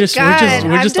 we're just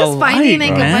I'm just alike, finding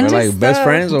like man. a bunch We're of like best stuff.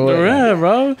 friends or what? Yeah,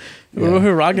 bro.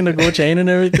 We're rocking the gold chain and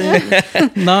everything.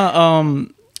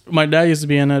 My dad used to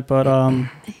be in it, but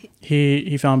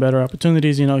he found better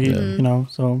opportunities.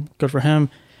 So good for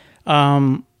him.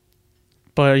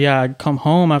 But yeah, I come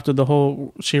home after the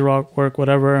whole sheetrock work,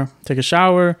 whatever, take a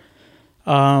shower,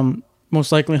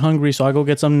 most likely hungry, so I go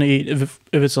get something to eat. If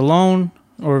it's alone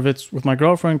or if it's with my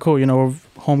girlfriend, cool, or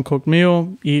home cooked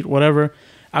meal, eat, whatever.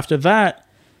 After that,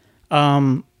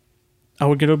 I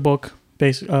would get a book.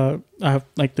 I have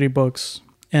like 3 books,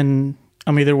 and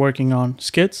I'm either working on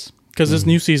skits, because this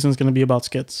new season is going to be about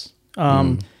skits.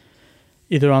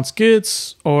 Either on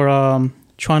skits or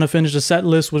trying to finish the set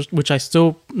list, which I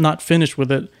still not finished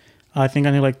with it. I think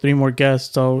I need like 3 more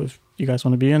guests. So if you guys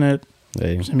want to be in it,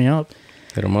 hit me up.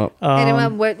 Hit him up. Hit him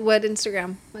up. What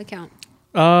Instagram account?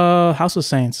 House of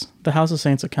Saints. The House of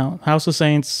Saints account. House of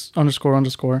Saints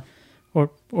 __.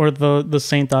 Or the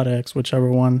Saint.x,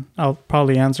 whichever one. I'll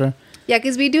probably answer. Yeah,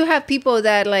 because we do have people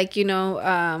that like,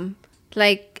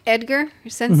 like Edgar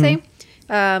Sensei.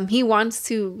 He wants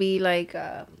to be like...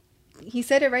 he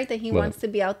said it right that he wants to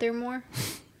be out there more.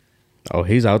 Oh,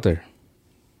 he's out there.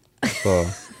 So,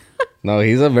 no,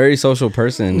 he's a very social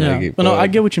person. Yeah, but no, I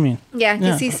get what you mean. Yeah,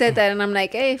 because he said that, and I'm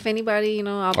like, hey, if anybody,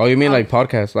 oh, you mean like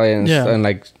podcasts, like and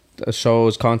like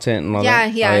shows, content, and all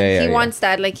that. Yeah. He wants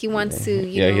that. Like he wants to.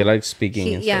 He likes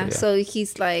speaking. And stuff, So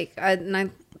he's like,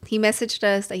 he messaged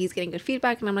us that he's getting good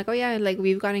feedback, and I'm like, oh yeah, like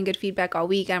we've gotten good feedback all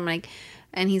week. I'm like.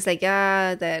 And he's like,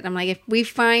 yeah, that I'm like, if we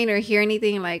find or hear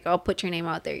anything, like, I'll put your name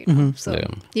out there, So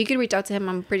you could reach out to him.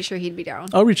 I'm pretty sure he'd be down.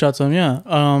 I'll reach out to him, yeah.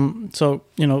 So,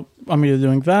 I'm either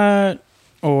doing that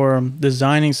or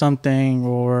designing something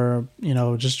or,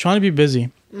 just trying to be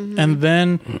busy. And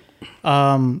then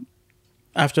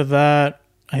after that,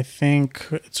 I think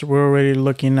we're already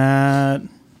looking at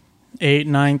 8,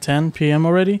 9, 10 p.m.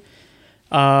 already.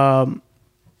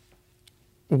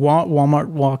 Walmart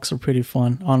walks are pretty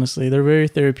fun, honestly. They're very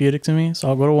therapeutic to me. So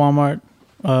I'll go to Walmart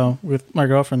with my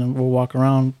girlfriend and we'll walk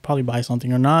around, probably buy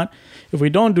something or not. If we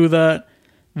don't do that,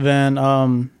 then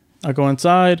I'll go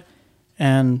inside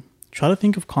and try to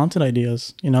think of content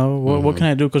ideas. What can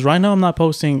I do? Because right now I'm not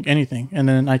posting anything. And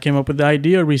then I came up with the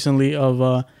idea recently of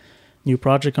a new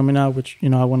project coming out, which,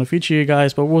 I want to feature you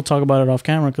guys, but we'll talk about it off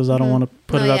camera because I don't want to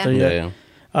put it out there yet.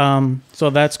 Yeah. So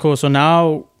that's cool. So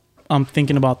now I'm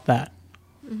thinking about that.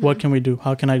 What can we do?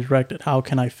 How can I direct it? How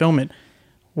can I film it?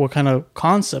 What kind of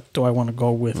concept do I want to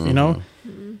go with? You know,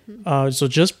 so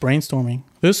just brainstorming.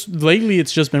 This lately,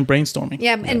 it's just been brainstorming.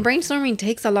 Yeah, and brainstorming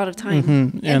takes a lot of time,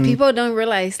 And and people don't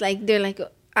realize. Like they're like,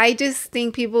 I just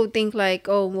think people think like,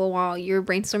 oh well, while you're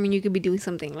brainstorming, you could be doing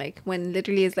something. Like when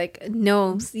literally it's like,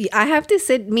 no, see, I have to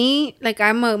sit. Me, like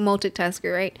I'm a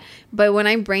multitasker, right? But when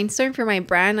I brainstorm for my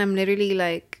brand, I'm literally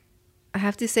like, I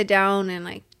have to sit down and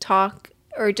like talk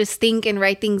or just think and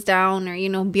write things down,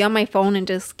 or be on my phone and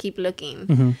just keep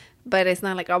looking. But it's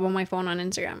not like I'm on my phone on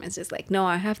Instagram. It's just like, no,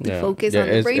 I have to focus on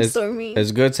the brainstorming.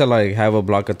 It's good to like have a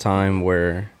block of time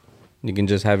where you can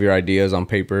just have your ideas on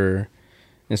paper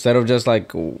instead of just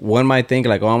like one might think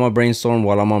like, oh, I'm gonna brainstorm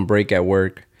while I'm on break at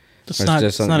work. It's not a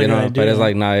good idea. But it's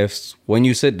like, nah, if when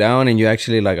you sit down and you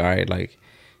actually like, all right, like,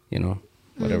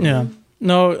 whatever. Yeah.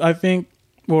 No, I think,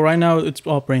 well, right now it's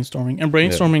all brainstorming. And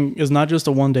brainstorming is not just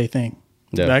a 1-day thing.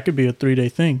 Yeah. That could be a 3-day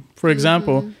thing. For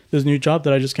example, this new job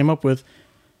that I just came up with.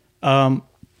 Well,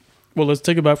 let's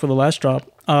take it back for the last drop.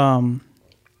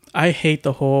 I hate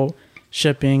the whole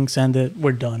shipping, send it,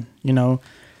 we're done,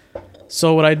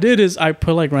 So what I did is I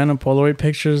put like random Polaroid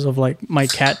pictures of like my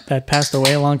cat that passed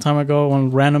away a long time ago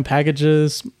on random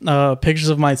packages, pictures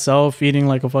of myself eating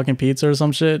like a fucking pizza or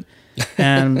some shit,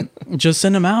 and just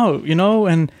send them out,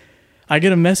 and I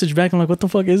get a message back. I'm like, what the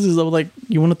fuck is this? I'm like,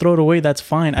 you want to throw it away? That's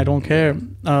fine. I don't care.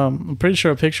 I'm pretty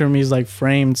sure a picture of me is like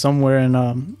framed somewhere in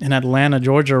Atlanta,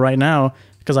 Georgia right now,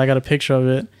 because I got a picture of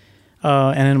it.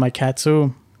 And then my cat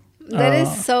too. That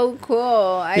is so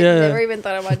cool. I never even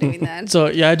thought about doing that. So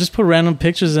yeah, I just put random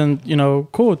pictures and,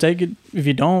 cool, take it. If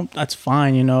you don't, that's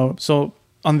fine, So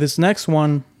on this next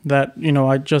one that,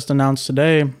 I just announced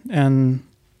today, and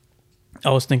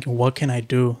I was thinking, what can I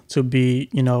do to be,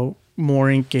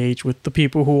 more engaged with the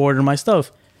people who order my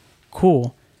stuff?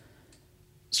 Cool.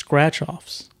 Scratch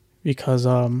offs, because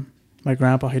my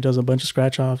grandpa, he does a bunch of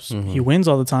scratch offs. He wins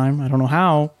all the time. I don't know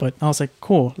how, but I was like,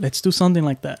 cool, let's do something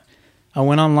like that. I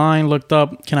went online, looked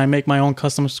up, can I make my own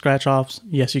custom scratch offs?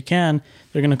 Yes, you can.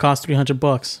 They're going to cost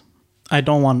 $300.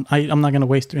 I'm not going to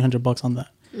waste $300 on that.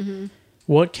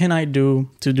 What can I do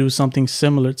to do something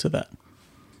similar to that?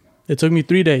 It took me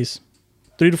 3 days,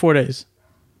 3 to 4 days.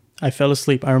 I fell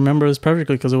asleep. I remember this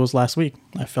perfectly because it was last week.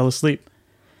 I fell asleep.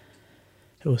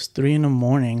 It was 3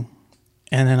 a.m.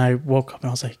 And then I woke up and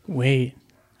I was like, wait,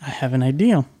 I have an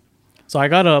idea. So I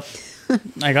got up.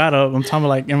 I'm talking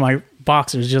like in my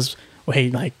boxers, just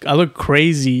wait, like I look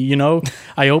crazy,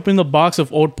 I opened the box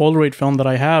of old Polaroid film that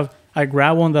I have. I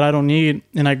grab one that I don't need,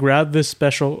 and I grab this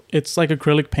special, it's like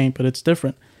acrylic paint, but it's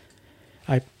different.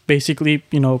 I basically,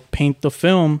 paint the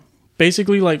film,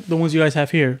 basically like the ones you guys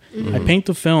have here. I paint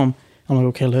the film. I'm like,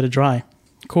 okay, let it dry.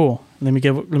 Cool. Let me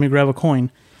grab a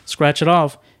coin, scratch it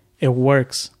off. It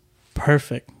works.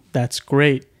 Perfect. That's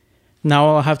great.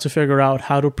 Now I'll have to figure out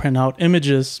how to print out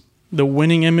images, the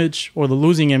winning image or the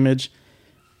losing image.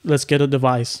 Let's get a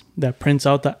device that prints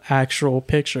out the actual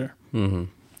picture.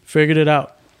 Figured it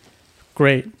out.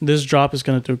 Great. This drop is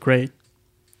going to do great.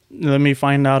 Let me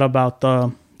find out about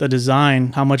the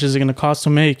design. How much is it going to cost to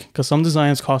make? Because some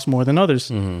designs cost more than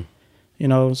others.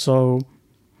 So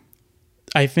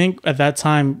I think at that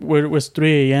time, where it was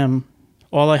 3 a.m.,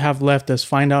 all I have left is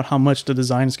find out how much the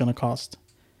design is going to cost.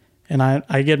 And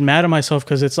I get mad at myself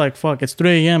because it's like, fuck, it's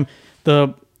 3 a.m.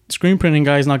 The screen printing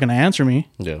guy is not going to answer me.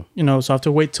 So I have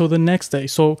to wait till the next day.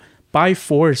 So by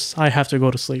force, I have to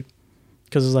go to sleep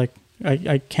because it's like,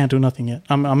 I can't do nothing yet.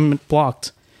 I'm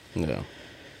blocked.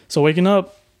 So waking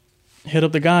up, hit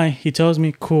up the guy. He tells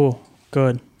me, cool,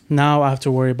 good. Now I have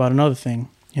to worry about another thing,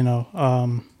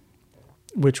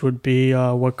 which would be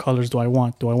what colors do I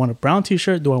want? Do I want a brown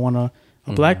t-shirt? Do I want a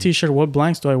black t-shirt? What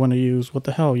blanks do I want to use? What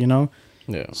the hell,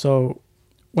 So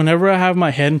whenever I have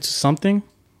my head into something,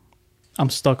 I'm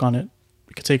stuck on it.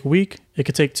 It could take a week. It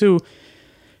could take 2.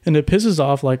 And it pisses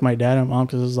off like my dad and mom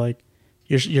because it's like,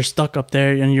 you're stuck up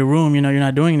there in your room, you're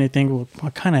not doing anything. Well, I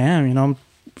kind of am, I'm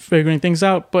figuring things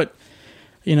out. But,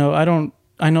 I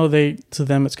know to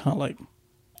them, it's kind of like,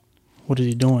 what is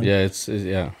he doing? Yeah,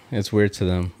 it's weird to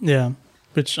them. Yeah.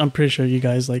 Which I'm pretty sure you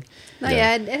guys like. No,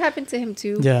 yeah, it happened to him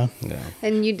too. Yeah.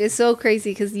 And it's so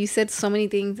crazy because you said so many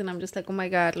things, and I'm just like, oh my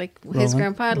god, like his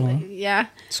grandpa, like,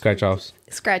 scratch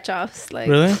offs, like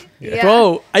really,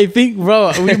 bro. I think,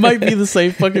 we might be the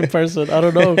same fucking person. I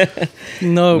don't know.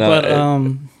 No, but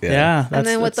yeah. And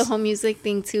then with the whole music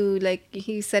thing too, like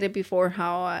he said it before,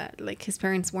 how like his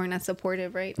parents weren't as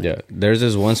supportive, right? Like, yeah, there's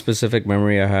this one specific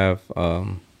memory I have.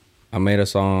 I made a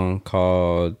song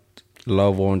called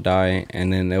Love Won't Die,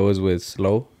 and then it was with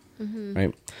Slow,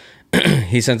 right?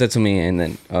 He sent it to me, and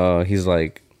then he's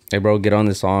like, hey, bro, get on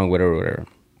this song, whatever, whatever.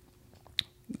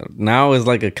 Now is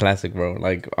like a classic, bro.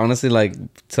 Like, honestly, like,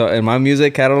 so in my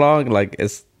music catalog, like,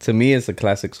 it's, to me, it's a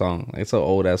classic song. It's an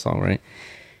old ass song, right?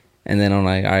 And then I'm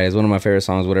like, all right, it's one of my favorite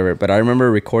songs, whatever. But I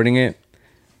remember recording it.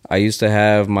 I used to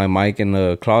have my mic in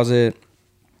the closet,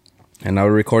 and I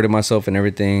recorded myself and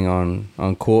everything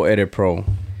on Cool Edit Pro.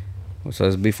 So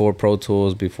it's before Pro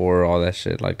Tools, before all that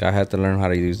shit. Like, I had to learn how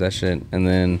to use that shit. And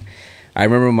then I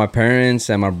remember my parents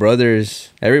and my brothers,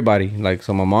 everybody, like,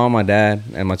 so my mom, my dad,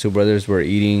 and my two brothers were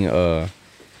eating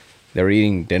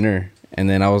dinner. And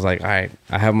then I was like, all right,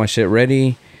 I have my shit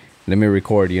ready. Let me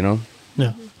record, you know?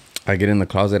 Yeah. I get in the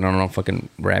closet and I'm fucking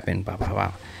rapping. Bah, bah,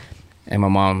 bah. And my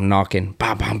mom knocking.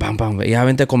 Bam, bam, bam, bam. Ya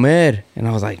vente a comer. And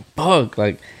I was like, fuck.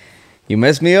 Like, you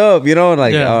messed me up, you know?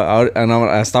 Like, yeah.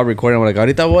 I stopped recording. I'm like,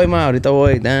 ahorita voy, ma. Ahorita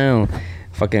voy. Down.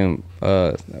 Fucking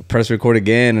press record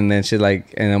again. And then shit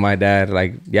like, and then my dad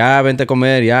like, ya vente a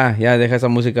comer. Ya deja esa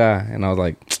música. And I was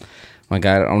like, my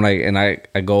God. I'm like, and I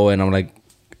go and I'm like,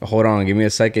 hold on, give me a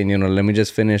second, you know, let me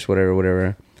just finish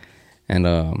whatever. And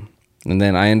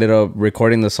then I ended up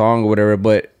recording the song or whatever.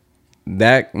 But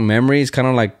that memory is kind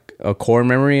of like a core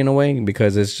memory in a way,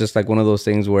 because it's just like one of those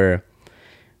things where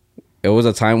it was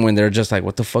a time when they're just like,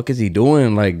 what the fuck is he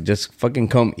doing? Like, just fucking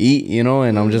come eat, you know?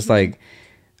 And I'm just like,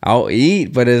 I'll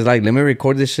eat, but it's like, let me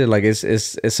record this shit. Like,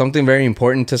 it's something very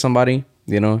important to somebody,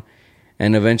 you know?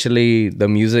 And eventually the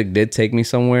music did take me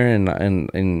somewhere, and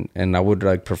I would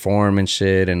like perform and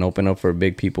shit and open up for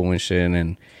big people and shit.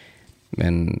 And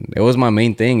it was my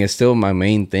main thing. It's still my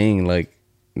main thing. Like,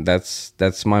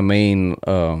 that's my main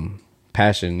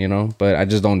passion, you know? But I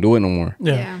just don't do it no more.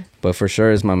 Yeah. But for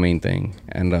sure, it's my main thing.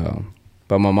 And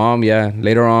but my mom, yeah,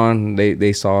 later on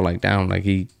they saw like, damn, like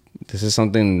this is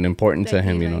something important to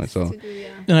him, you know. So,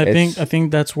 and I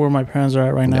think that's where my parents are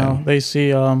at right now. They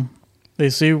see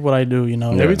what I do, you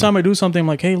know. Every time I do something, I'm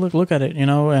like, hey, look at it, you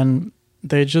know. And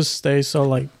they just stay so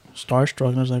like starstruck,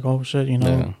 and it's like, oh shit, you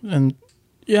know. And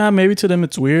yeah, maybe to them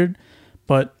it's weird,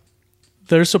 but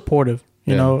they're supportive,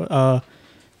 you know.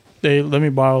 They let me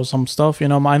borrow some stuff, you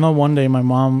know. I know one day my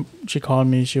mom, she called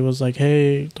me. She was like,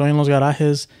 hey, Tony los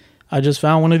garajes, I just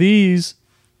found one of these.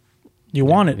 You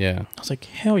want it? Yeah. I was like,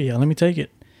 hell yeah, let me take it.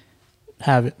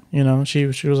 Have it, you know. She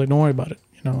was like, don't worry about it.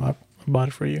 You know, I bought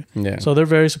it for you. Yeah. So they're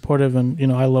very supportive, and, you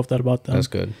know, I love that about them. That's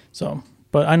good. So,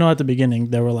 but I know at the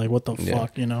beginning, they were like, what the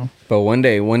fuck, you know. But one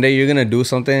day you're going to do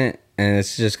something, and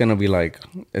it's just going to be like,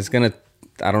 it's going to,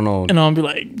 I don't know. And I'll be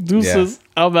like, deuces,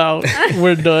 I'm out.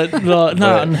 We're done. No,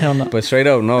 hell no. But straight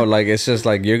up, no. Like, it's just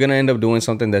like, you're going to end up doing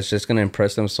something that's just going to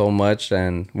impress them so much,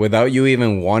 and without you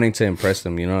even wanting to impress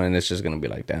them, you know, and it's just going to be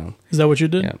like, damn. Is that what you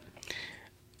did?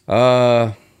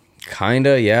 Yeah.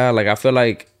 Kinda, yeah. Like, I feel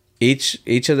like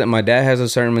each of them, my dad has a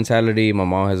certain mentality, my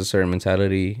mom has a certain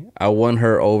mentality. I won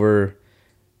her over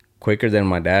quicker than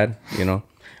my dad, you know.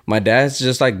 My dad's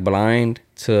just like blind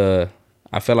to,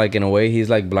 I feel like in a way he's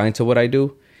like blind to what I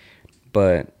do,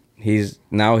 but he's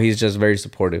just very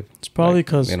supportive. It's probably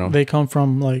because like, you know, they come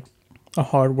from like a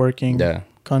hardworking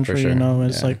country, you know.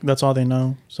 It's like that's all they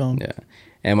know. So yeah,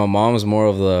 and my mom's more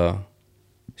of the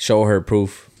show her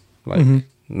proof. Like,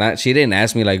 not, she didn't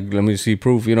ask me like, let me see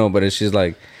proof, you know, but it's just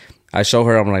like, I show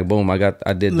her, I'm like, boom, I did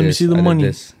let this. Let me see the money.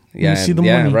 This. Yeah, see the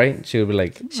money. Right. She'll be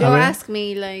like, she'll ask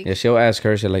me like, yeah, she'll ask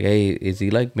her. She's like, hey, is he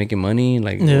like making money?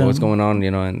 Like, what's going on?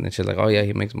 You know, and she's like, oh yeah,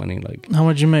 he makes money. Like, how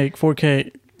much you make?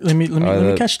 4K. Let me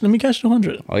cash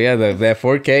 200. Oh yeah, that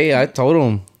 4K. I told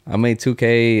him I made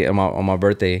 2K on my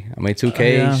birthday. I made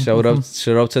 2K.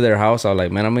 Showed up to their house. I was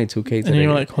like, man, I made 2K today. And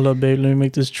you're like, hold up, babe, let me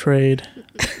make this trade.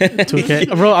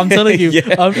 2K, bro. I'm telling you,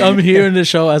 I'm hearing the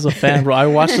show as a fan, bro. I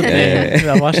watched the thing.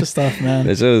 I watched the stuff, man.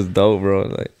 That shit was dope, bro.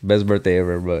 Like, best birthday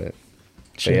ever, but.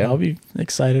 Shit, yeah. I'll be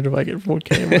excited if I get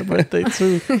 4K on my birthday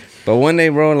too. But one day,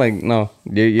 bro, like, no,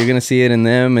 you're gonna see it in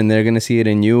them, and they're gonna see it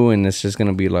in you, and it's just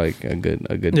gonna be like a good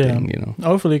thing, you know.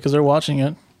 Hopefully, because they're watching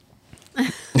it.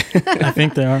 I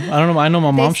think they are. I don't know. I know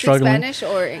my mom's struggling. Spanish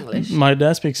or English? My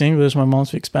dad speaks English. My mom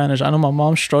speaks Spanish. I know my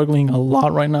mom's struggling a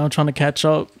lot right now, trying to catch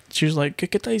up. She's like, ¿Qué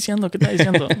está diciendo? ¿Qué está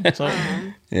diciendo? So,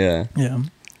 yeah.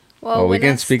 Well, we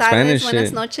can speak Spanish.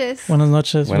 Buenas noches. Buenas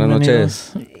noches. Buenas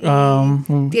noches.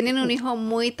 Tienen un hijo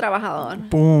muy trabajador.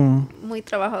 Boom. Muy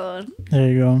trabajador. There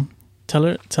you go. Tell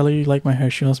her you like my hair.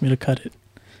 She wants me to cut it.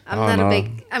 I'm not a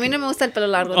big... A mí no me gusta el pelo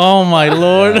largo. Oh, my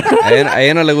Lord. A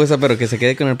ella no le gusta, pero que se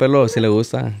quede con el pelo si le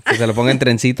gusta. Que se le ponga en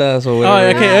trencitas o... Oh,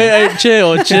 okay. Hey,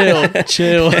 chill.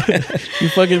 You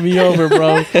fucking me over,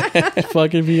 bro.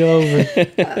 Fucking me over.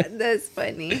 That's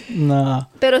funny. Nah.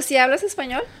 Pero si hablas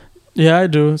español? Yeah, I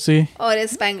do. See. Or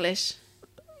is Spanglish?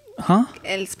 Huh?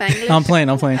 El Spanglish. I'm playing.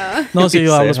 No, sí,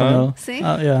 yo hablo Say, huh? español. ¿Sí?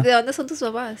 Yeah. ¿De dónde son tus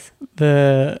papás?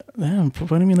 Damn,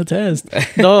 putting me in the test.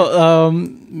 No,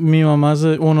 mi mamá es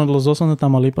uno de los dos son de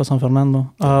Tamaulipas, San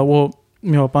Fernando. Well,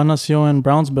 mi papá nació en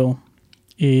Brownsville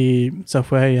y se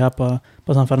fue allá para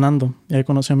San Fernando. Y ahí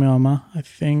conoció a mi mamá, I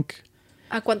think.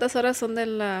 ¿A cuántas horas son de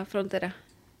la frontera?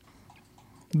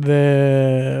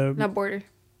 La border.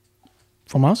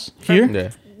 From us? Here?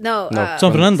 Yeah. No,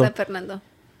 San Fernando. San Fernando.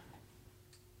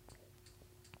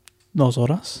 2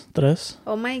 horas, 3.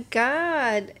 Oh my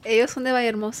God. Ellos son de Valle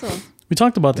Hermoso. We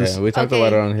talked about this. Yeah, we talked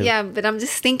about it on here. Yeah, but I'm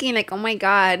just thinking like, oh my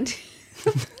God.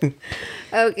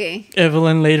 Okay.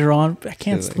 Evelyn later on, I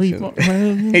can't sleep.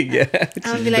 Yeah.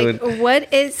 I'll be like,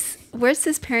 where's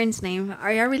his parents' name?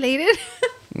 Are y'all related?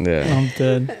 Yeah. I'm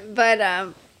dead. But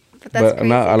that's But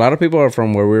crazy. a lot of people are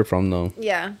from where we're from, though.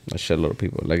 Yeah. A shitload of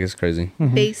people. Like, it's crazy.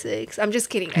 Basics. I'm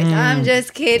just kidding, guys. I'm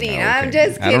just kidding. Okay. I'm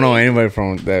just kidding. I don't know anybody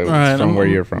from that Right, from where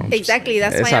you're from. Exactly.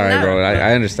 That's It's why all I'm right, not. bro.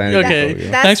 I understand. Okay. Bro,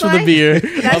 yeah. That's Thanks for the why- beer.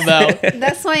 About.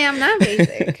 That's why I'm not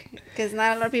basic. Because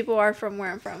not a lot of people are from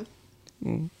where I'm from.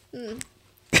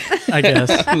 I guess.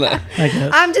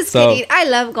 I'm just So- kidding. I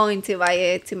love going to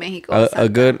Valle, to Mexico. A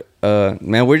good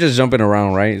man, we're just jumping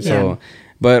around, right? So,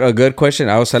 but a good question,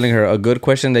 I was telling her, a good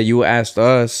question that you asked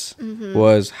us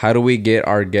was, how do we get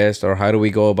our guest, or how do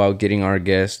we go about getting our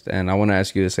guest? And I want to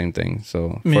ask you the same thing.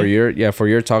 So for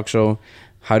your talk show,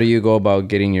 how do you go about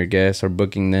getting your guests or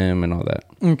booking them and all that?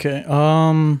 Okay.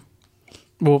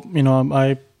 Well, you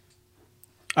know,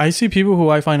 I see people who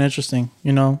I find interesting,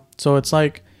 you know. So it's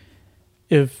like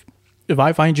if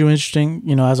I find you interesting,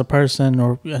 you know, as a person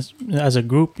or as a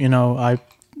group, you know,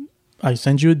 I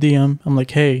send you a DM. I'm like,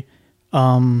 hey,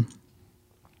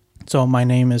 so my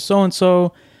name is so and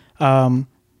so.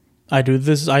 I do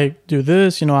this,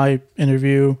 you know, I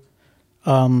interview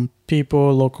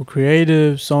people, local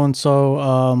creatives, so and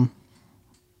so.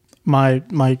 My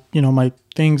you know, my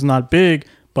thing's not big,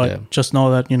 but just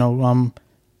know that, you know,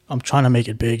 I'm trying to make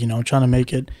it big, you know, I'm trying to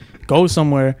make it go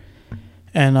somewhere.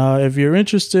 And if you're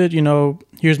interested, you know,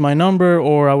 here's my number,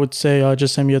 or I would say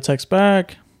just send me a text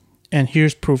back, and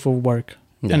here's proof of work.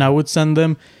 Yeah. And I would send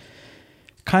them,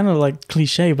 kind of like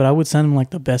cliche, but I would send them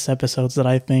like the best episodes that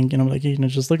I think, you know, like, you know,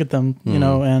 just look at them, you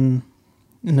know, and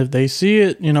if they see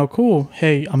it, you know, cool,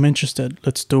 hey, I'm interested,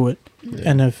 let's do it. Yeah.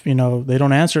 And if, you know, they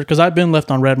don't answer, because I've been left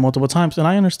on red multiple times, and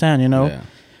I understand, you know,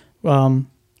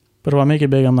 but if I make it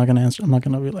big, I'm not gonna answer. I'm not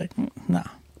gonna be like, nah,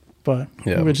 but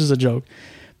which is a joke.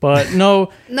 But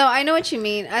no, no, I know what you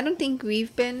mean. I don't think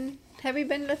we've been. Have we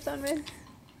been left on red?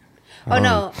 Oh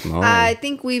no, I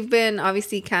think we've been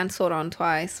obviously canceled on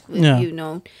twice. You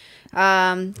know,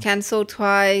 canceled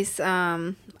twice.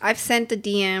 I've sent a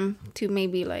DM to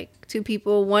maybe like 2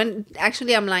 people. One,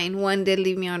 actually, I'm lying. One did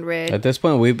leave me on red. At this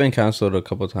point, we've been canceled a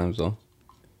couple times though.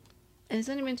 And it's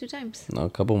only been 2 times. No, a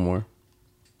couple more.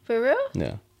 For real?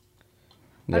 Yeah.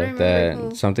 I don't remember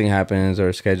who. Something happens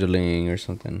or scheduling or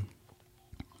something.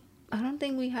 I don't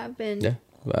think we have been. Yeah.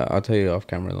 I'll tell you off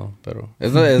camera though. Pero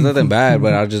it's nothing bad,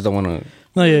 but I just don't want to.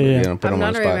 No, You know, put I'm him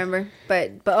on not the spot. remember,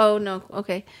 but oh no,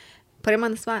 okay, put him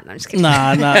on the spot. No, I'm just kidding.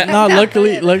 Nah.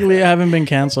 Luckily, I haven't been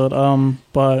canceled.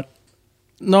 But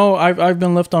no, I've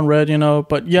been left on red, you know.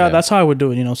 But yeah, that's how I would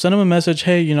do it. You know, send them a message.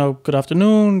 Hey, you know, good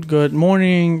afternoon, good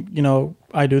morning. You know,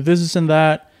 I do this and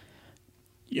that.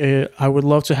 I would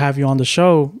love to have you on the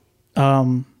show.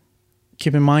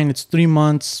 Keep in mind, it's 3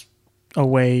 months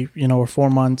away, you know, or 4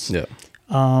 months. Yeah.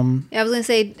 I was gonna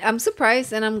say, I'm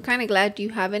surprised, and I'm kind of glad you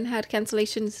haven't had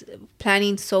cancellations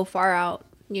planning so far out.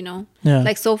 You know,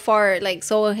 like so far, like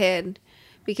so ahead,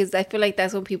 because I feel like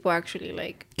that's when people actually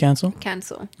like cancel.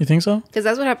 You think so? Because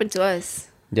that's what happened to us.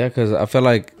 Yeah, because I feel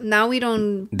like now we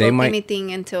don't book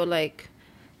anything until like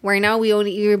right now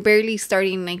we're barely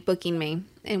starting like booking May,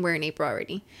 and we're in April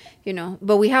already. You know,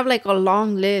 but we have like a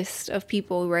long list of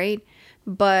people, right?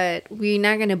 But we're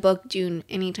not gonna book June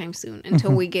anytime soon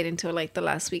until we get into like the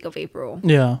last week of April.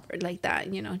 Yeah, or like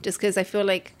that, you know, just because I feel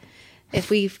like if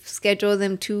we schedule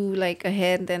them too like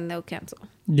ahead, then they'll cancel.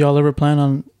 Y'all ever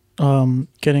plan on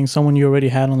getting someone you already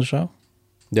had on the show?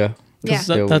 Yeah.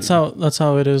 That's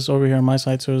how it is over here on my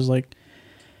side. So it was like,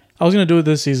 I was gonna do it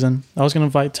this season. I was gonna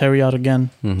invite Terry out again.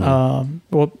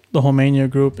 Well, the whole Mania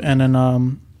group, and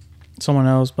then someone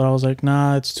else, but I was like,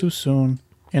 nah, it's too soon.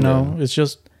 You know, it's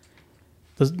just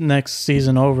the next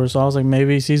season over. So I was like,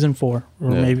 maybe season 4 or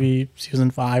maybe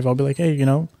season 5. I'll be like, hey, you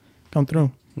know, come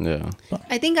through. Yeah.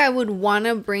 I think I would want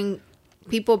to bring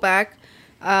people back.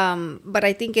 But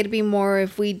I think it'd be more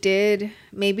if we did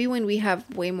maybe when we have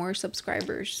way more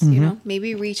subscribers, you know,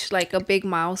 maybe reach like a big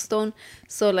milestone.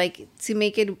 So like to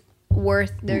make it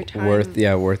worth their time. Worth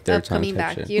their of time. coming type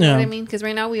back. shit. You know Yeah. what I mean? Because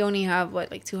right now we only have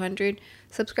like 200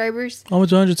 subscribers. I'm at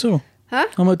 200 too. Huh?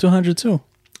 I'm at 200 too.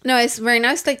 No, it's right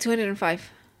now. It's like 205.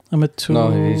 I'm at 2.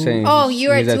 No, he's saying. Oh, he's-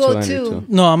 you're at he's 202. 200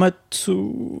 too. No, I'm at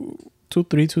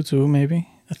 22322 maybe.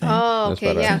 I think. Oh, That's okay,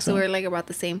 better. yeah. I think So so. we're like about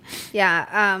the same.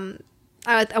 Yeah.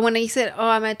 When you said, "Oh,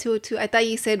 I'm at 202," I thought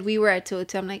you said we were at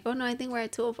 202. I'm like, "Oh no, I think we're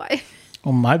at 205."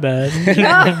 Oh, my bad.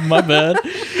 My bad.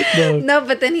 No. No,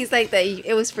 but then he's like that.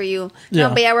 It was for you. Yeah.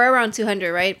 No, but yeah, we're around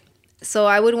 200, right? So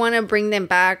I would want to bring them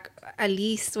back at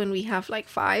least when we have like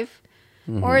 5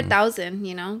 or 1,000,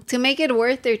 you know, to make it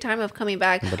worth their time of coming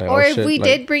back. But I Or if also, we like-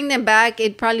 did bring them back,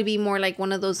 it'd probably be more like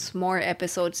one of those more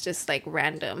episodes, just like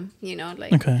random, you know,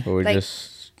 like Okay. But we're Like-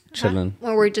 just chilling.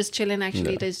 when we're just chilling,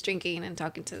 actually, Yeah. just drinking and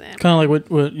talking to them. Kind of like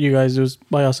what you guys do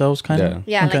by yourselves, kind of.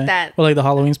 Yeah, like that. Or like the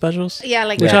Halloween specials. Yeah,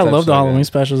 like Which that. I that's love the so Halloween good.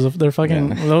 specials. They're fucking.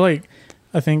 Yeah. They're like,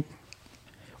 I think.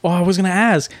 Oh, I was gonna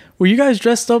ask. Were you guys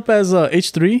dressed up as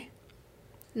H3?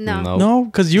 No. No,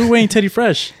 because you were wearing Teddy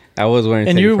Fresh, I was wearing.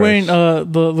 and Teddy you were wearing Fresh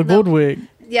the gold wig.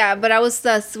 Yeah, but I was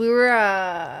we were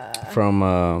from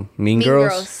Mean Mean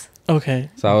Girls. Girls. Okay.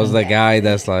 So I was the guy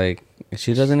that's like,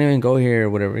 she doesn't even go here or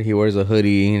whatever. He wears a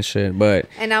hoodie and shit. But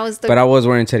And I was the I was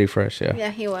wearing Teddy Fresh. Yeah.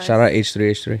 Yeah, he was. Shout out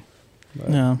H3.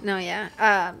 Yeah. No,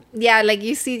 yeah. Yeah, like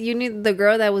you knew the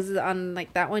girl that was on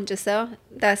like that one, Giselle.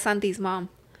 That's Santi's mom.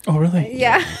 Oh, really?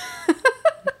 Yeah.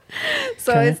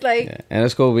 So Okay. it's like Yeah. And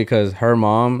it's cool because her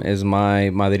mom is my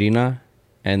madrina,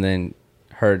 and then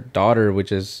her daughter,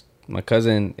 which is my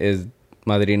cousin, is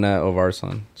madrina of our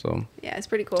son. So yeah, it's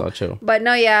pretty it's cool. all chill. But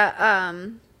no, yeah,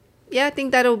 yeah, I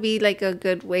think that'll be like a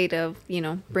good way to,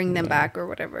 bring them back or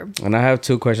whatever. And I have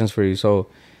 2 questions for you. So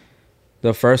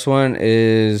the first one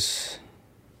is,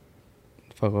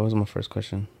 fuck, what was my first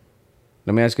question?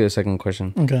 Let me ask you the second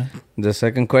question. Okay. The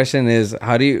second question is,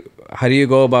 how do you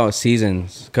go about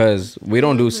seasons? Because we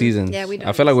don't do seasons. Yeah, we don't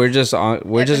I feel like we're just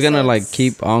gonna like Episodes.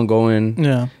 keep on going.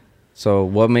 Yeah. So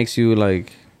what makes you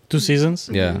like? 2 seasons.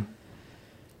 Yeah.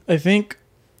 I think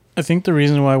the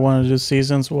reason why I wanted to do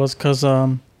seasons was because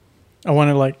I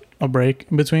wanted like a break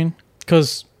in between.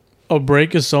 Because a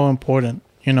break is so important.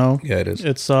 You know. Yeah, it is.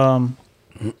 It's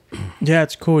yeah,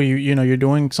 it's cool. You know, you're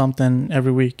doing something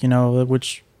every week. You know,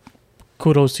 which.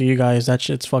 Kudos to you guys. That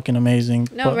shit's fucking amazing.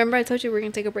 No, But- remember I told you we're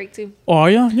gonna take a break too. Oh, are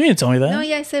you? You didn't tell me that. No,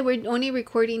 yeah, I said we're only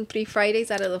recording 3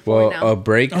 Fridays out of the 4 Well, now. a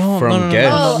break Oh, from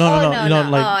guests. Oh, no, you know, no.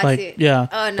 like, Oh, I like, see. yeah.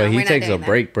 Oh no, But he we're not takes a doing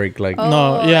that. break. Like, Oh,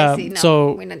 No, yeah, I see. No,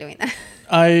 so- we're not doing that.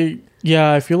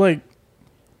 I feel like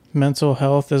mental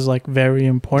health is like very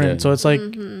important. Yeah. So it's like,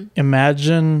 Mm-hmm.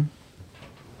 imagine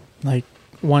like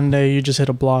one day you just hit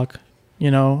a block,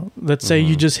 you know, let's say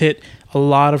you just hit a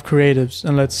lot of creatives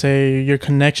and let's say your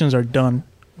connections are done.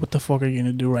 What the fuck are you going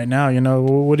to do right now? You know,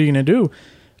 what are you going to do?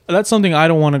 That's something I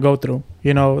don't want to go through.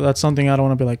 You know, that's something I don't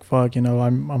want to be like, fuck, you know,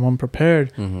 I'm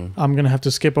unprepared. Mm-hmm. I'm going to have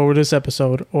to skip over this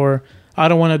episode, or I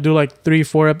don't want to do like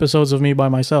 3-4 episodes of me by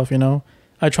myself, you know?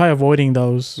 I try avoiding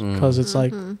those because it's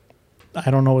like, I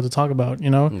don't know what to talk about, you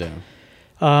know? Yeah.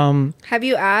 Have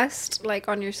you asked like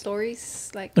on your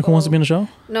stories, like Who wants to be in the show?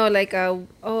 No, like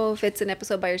if it's an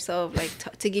episode by yourself, like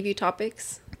to give you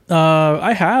topics.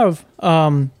 I have,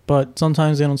 but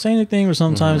sometimes they don't say anything, or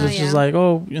sometimes Oh, it's just yeah. like,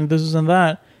 oh, and this is and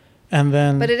that, and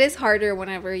then But it is harder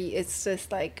whenever it's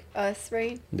just like us,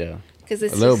 right? Yeah. Because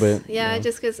it's A little just- bit, Yeah, yeah.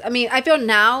 just because I mean I feel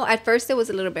now at first it was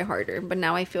a little bit harder, but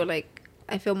now I feel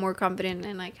more confident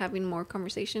and like having more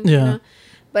conversations. Yeah. You know?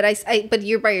 But but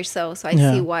you're by yourself, so I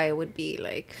Yeah. see why it would be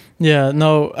like. yeah,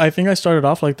 no, I think I started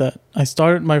off like that. I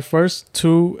started my first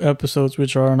 2 episodes,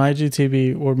 which are on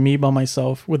IGTV, were me by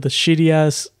myself with the shitty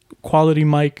ass quality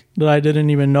mic that I didn't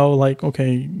even know. Like,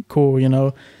 okay, cool, you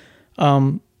know.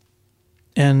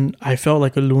 And I felt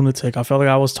like a lunatic. I felt like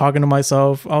I was talking to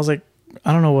myself. I was like,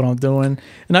 I don't know what I'm doing.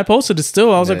 And I posted it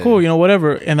still. I was like, Yeah. cool, you know,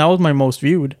 whatever. And that was my most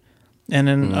viewed. And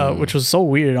then, which was so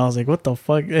weird. I was like, what the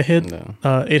fuck? It hit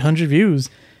 800 views.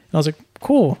 And I was like,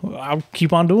 cool, I'll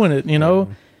keep on doing it, you know?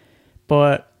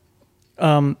 But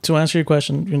to answer your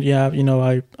question, yeah, you know,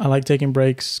 I like taking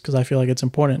breaks because I feel like it's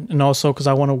important. And also because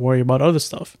I want to worry about other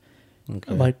stuff,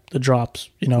 like the drops,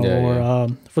 you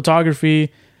know,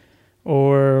 photography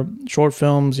or short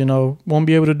films, you know. Won't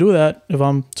be able to do that if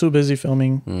I'm too busy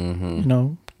filming, you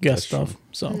know, guest That's stuff.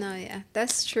 So No, yeah,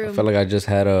 that's true. I feel like I just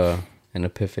had an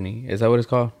epiphany. Is that what it's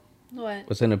called? What?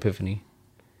 What's an epiphany?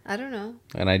 I don't know.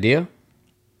 An idea?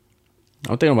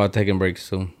 I'm thinking about taking breaks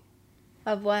soon.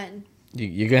 Of what?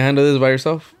 You can handle this by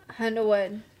yourself? Handle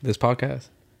what? This podcast?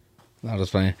 No,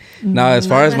 just playing. No, as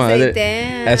far as I'm my gonna say, other,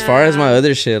 damn. as far as my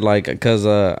other shit, like, cause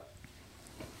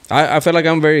I feel like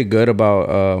I'm very good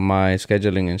about my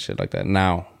scheduling and shit like that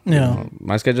now. You Yeah. know?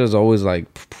 My schedule is always like,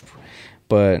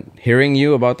 But hearing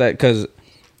you about that, because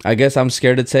I guess I'm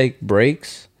scared to take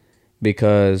breaks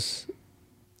because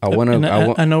I want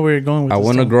to. I know where you're going with I this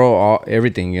want to stuff. grow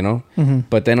everything, you know. Mm-hmm.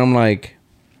 But then I'm like,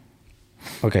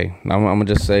 okay, I'm gonna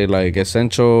just say like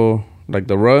essential, like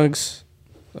the rugs,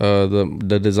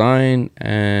 the design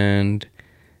and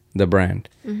the brand.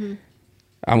 Mm-hmm.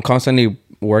 I'm constantly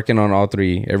working on all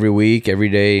three every week, every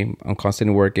day. I'm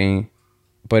constantly working.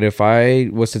 But if I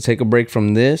was to take a break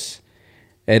from this,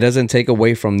 it doesn't take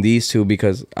away from these two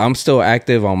because I'm still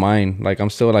active on mine. Like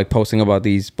I'm still like posting about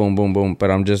these, boom, boom, boom.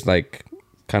 But I'm just like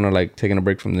kind of like taking a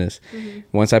break from this. Mm-hmm.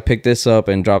 Once I pick this up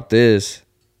and drop this,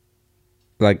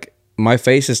 like my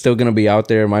face is still gonna be out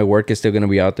there. My work is still gonna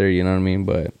be out there. You know what I mean?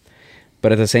 But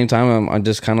at the same time, I'm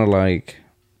just kind of like,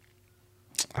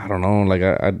 I don't know. Like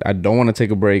I don't want to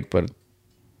take a break, but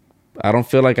I don't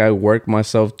feel like I work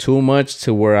myself too much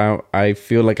to where I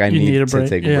feel like I need to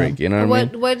take a break. You know what I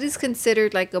mean? What is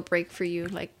considered like a break for you?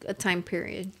 Like a time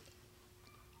period?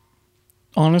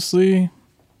 Honestly,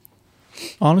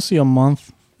 a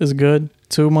month is good.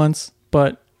 2 months,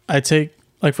 but I take,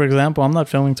 like, for example, I'm not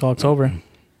filming till October.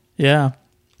 Yeah,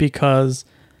 because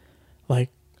like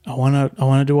I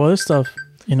wanna do other stuff.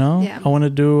 You know, Yeah. I want to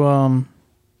do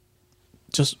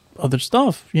just other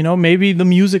stuff. You know, maybe the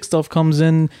music stuff comes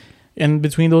in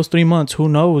between those 3 months. Who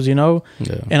knows? You know.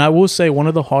 Yeah. And I will say one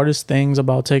of the hardest things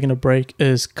about taking a break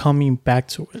is coming back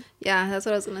to it. Yeah, that's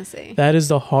what I was gonna say. That is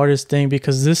the hardest thing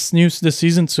because this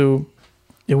season 2,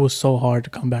 it was so hard to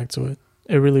come back to it.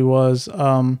 It really was.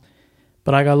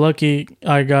 But I got lucky.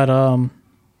 I got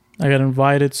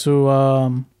invited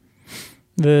to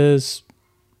this,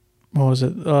 what was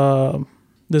it?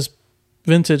 This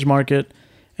vintage market,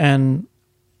 and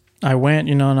I went,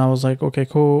 you know, and I was like, okay,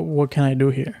 cool. What can I do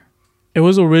here? It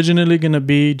was originally gonna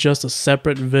be just a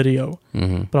separate video,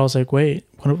 Mm-hmm. but I was like, wait,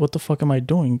 what the fuck am I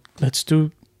doing? Let's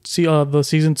do the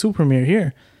season 2 premiere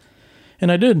here,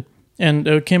 and I did. And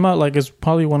it came out like it's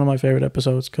probably one of my favorite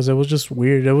episodes because it was just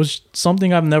weird. It was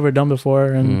something I've never done before,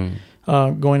 and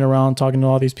going around talking to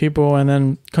all these people and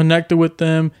then connected with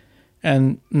them.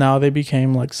 And now they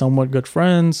became like somewhat good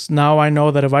friends. Now I know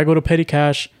that if I go to Petty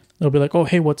Cash, they'll be like, oh,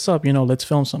 hey, what's up? You know, let's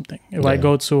film something. If I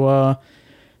go to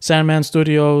Sandman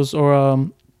Studios or,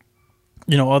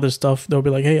 you know, other stuff, they'll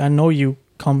be like, hey, I know you,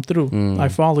 come through. I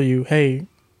follow you. Hey,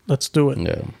 let's do it.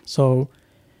 Yeah. So,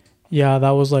 yeah,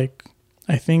 that was like,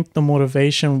 I think the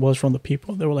motivation was from the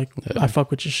people. They were like, I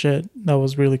fuck with your shit. That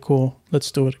was really cool.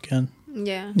 Let's do it again.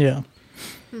 Yeah. Yeah.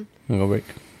 Go break.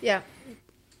 Yeah.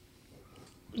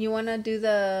 You want to do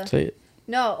the... Say it.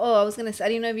 No. Oh, I was going to say, I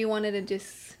didn't know if you wanted to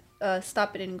just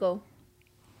stop it and go.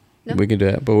 No? We can do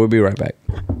that, but we'll be right back.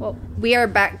 Well, we are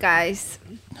back, guys.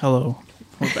 Hello.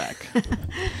 We're back.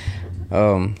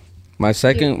 My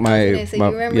second, you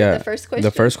remember the first question?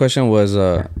 The first question was,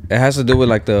 it has to do with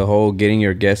like the whole getting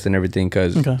your guests and everything.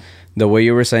 Cause the way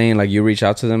you were saying, like you reach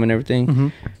out to them and everything. Mm-hmm.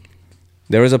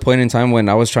 There was a point in time when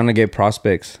I was trying to get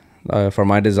prospects for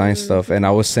my design stuff, and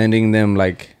I was sending them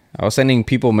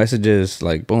people messages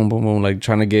like boom, boom, boom, like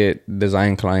trying to get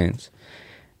design clients.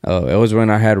 It was when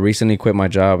I had recently quit my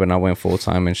job and I went full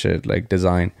time and shit, like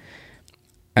design.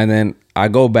 And then I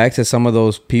go back to some of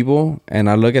those people and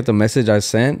I look at the message I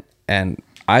sent, and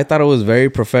I thought it was very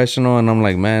professional. And I'm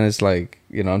like, man, it's like,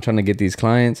 you know, I'm trying to get these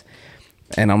clients,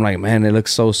 and I'm like, man, it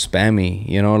looks so spammy,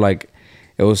 you know, like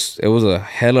it was a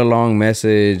hella long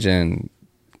message, and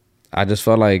I just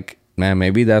felt like, man,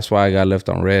 maybe that's why I got left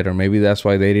on red, or maybe that's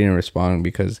why they didn't respond,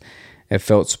 because it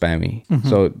felt spammy.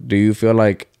 So do you feel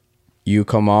like you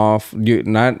come off,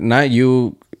 not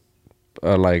you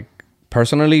like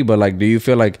personally, but like, do you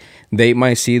feel like they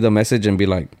might see the message and be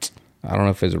like, I don't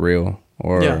know if it's real,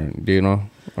 or do you know,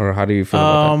 or how do you feel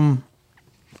about that?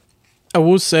 I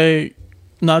will say,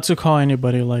 not to call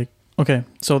anybody like, okay,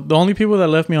 so the only people that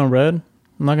left me on red,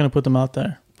 I'm not gonna put them out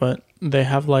there, but they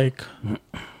have like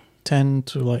 10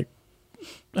 to like,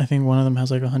 I think one of them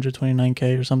has like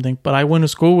 129K or something, but I went to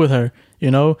school with her, you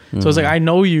know, so it's like, I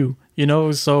know you, you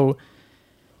know, so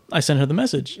I sent her the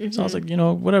message. So I was like, you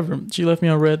know, whatever. She left me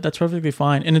on red. That's perfectly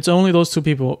fine. And it's only those two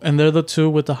people, and they're the two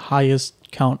with the highest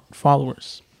count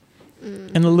followers.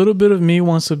 And a little bit of me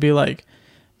wants to be like,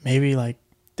 maybe like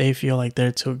they feel like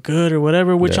they're too good or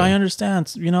whatever, which I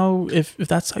understand. You know, if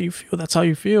that's how you feel, that's how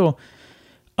you feel.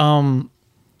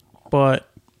 But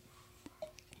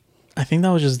I think that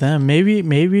was just them.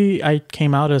 Maybe I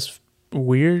came out as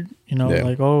weird, you know,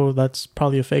 like, oh, that's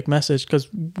probably a fake message, because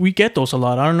we get those a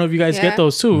lot. I don't know if you guys get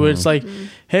those too. It's like,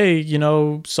 hey, you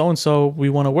know, so and so, we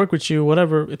want to work with you,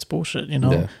 whatever. It's bullshit, you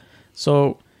know.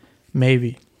 So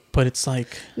maybe but it's like,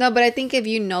 No, but I think if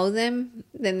you know them,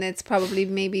 then it's probably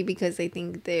maybe because they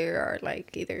think they are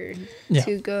like either Yeah.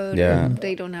 too good Yeah. or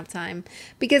they don't have time.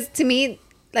 Because to me,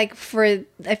 like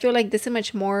I feel like This and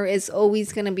Much More is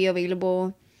always gonna be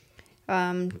available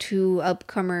to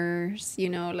upcomers. You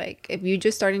know, like if you're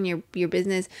just starting your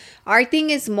business, our thing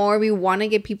is more we want to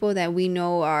get people that we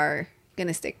know are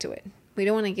gonna stick to it. We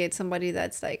don't want to get somebody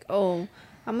that's like, oh,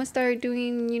 I'm gonna start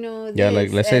doing, Yeah, like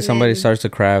this, let's say and somebody then- starts to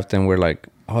craft and we're like,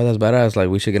 oh, that's badass. Like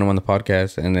we should get him on the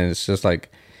podcast, and then it's just like,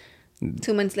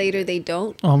 2 months later they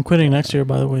don't. oh, I'm quitting next year,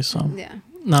 by the way. So Yeah.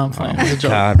 no, I'm fine. It's a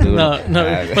joke. God, dude. No,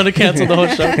 I'm gonna cancel the whole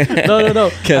show. No.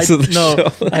 Cancel the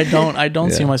show. I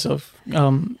don't see Yeah. myself.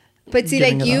 But see,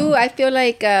 Getting like it you, out. I feel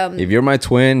like if you're my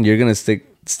twin, you're gonna stick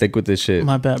with this shit.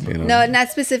 My bad, bro. you know? no, not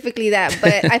specifically that,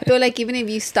 but I feel like even if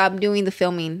you stop doing the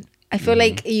filming, I feel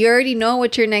like you already know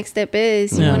what your next step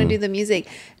is. You Yeah. want to do the music.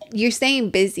 You're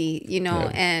staying busy,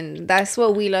 Yeah. and that's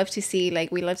what we love to see.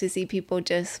 Like we love to see people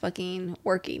just fucking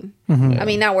working. Mm-hmm. I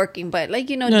mean, not working, but like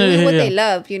Yeah, doing yeah, what yeah. they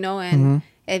love, and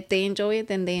if they enjoy it,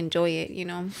 then they enjoy it,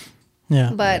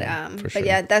 Yeah. But for but sure.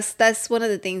 yeah, that's one of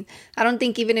the things. I don't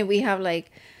think even if we have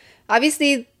like,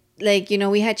 obviously, like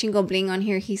we had Chingo Bling on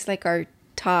here. He's like our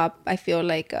top. I feel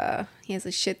like he has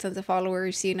a shit tons of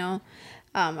followers.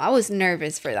 I was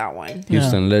nervous for that one.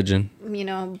 Houston legend.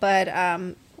 But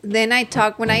then I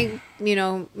talked when I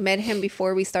met him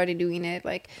before we started doing it.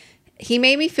 Like he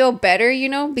made me feel better,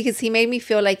 because he made me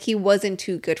feel like he wasn't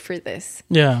too good for this.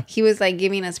 Yeah. He was like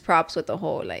giving us props with the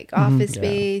whole like office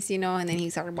space, and then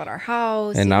he's talking about our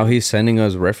house. And you now know? he's sending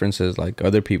us references like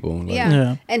other people. Like,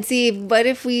 Yeah. And see, but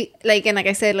if we like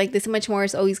I said, like This Much More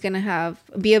is always gonna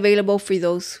be available for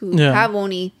those who Yeah. have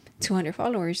only 200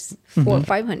 followers,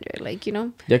 500, like Yeah,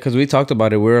 because we talked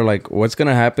about it. We were like, what's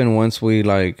gonna happen once we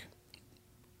like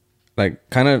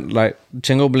kind of like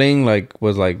Chingo Bling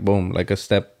was like boom, like a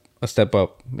step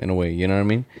up in a way, you know what I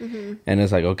mean? And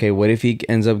it's like, okay, what if he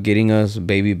ends up getting us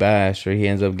Baby Bash, or he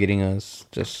ends up getting us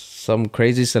just some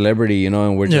crazy celebrity,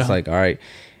 and we're just Yeah. like, all right.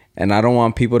 And I don't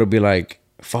want people to be like,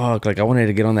 fuck, like I wanted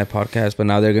to get on that podcast, but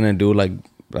now they're gonna do like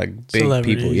big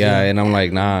Celebrities, people, yeah. And I'm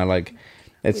like, nah, like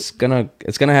it's gonna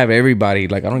have everybody.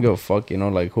 Like I don't give a fuck,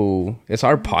 like who. It's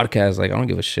our podcast. Like I don't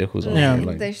give a shit who's on Yeah. here.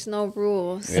 Like there's no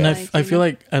rules. And I feel know.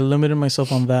 like I limited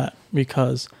myself on that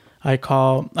because I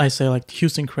say like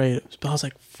Houston creatives, but I was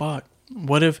like, fuck,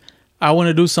 what if I want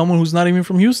to do someone who's not even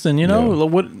from Houston, Yeah.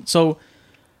 What? So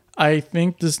I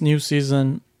think this new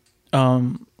season,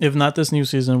 if not this new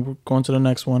season, we're going to the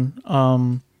next one.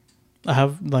 I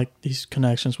have like these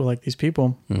connections with like these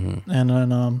people, and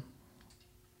then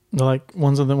they're like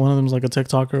one of them's like a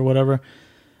TikToker or whatever,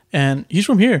 and he's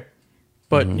from here,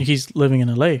 but he's living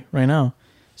in LA right now.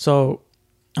 So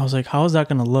I was like, how is that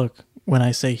gonna look when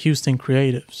I say Houston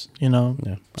creatives? yeah, I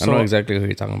So- know exactly who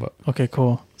you're talking about. Okay,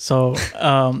 cool. So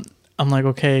I'm like,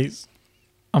 okay,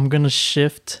 I'm gonna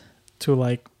shift to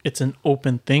like it's an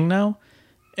open thing now,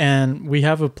 and we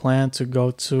have a plan to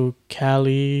go to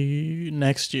Cali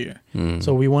next year.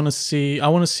 So I want to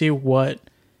see what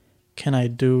can I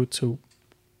do to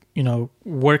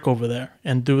work over there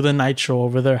and do the night show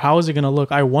over there. How is it gonna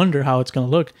look? I wonder how it's gonna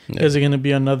look. Yeah. Is it gonna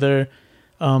be another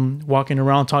walking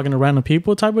around talking to random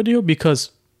people type of deal?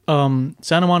 Because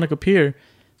Santa Monica Pier,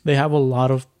 they have a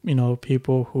lot of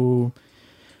people who,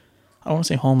 I don't want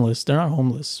to say homeless. They're not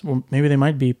homeless. Well, maybe they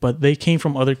might be, but they came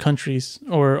from other countries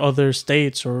or other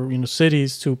states or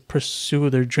cities to pursue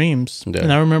their dreams. Yeah.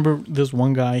 And I remember this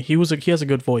one guy. He has a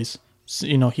good voice.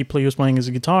 He was playing his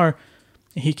guitar.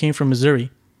 He came from Missouri,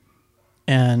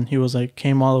 and he was like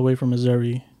came all the way from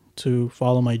Missouri to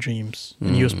follow my dreams.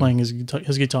 And he was playing his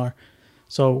guitar.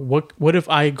 So what if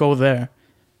I go there,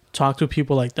 talk to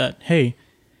people like that? Hey,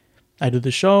 I did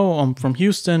the show. I'm from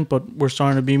Houston, but we're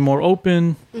starting to be more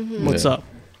open. What's Yeah. up?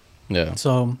 Yeah,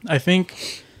 So I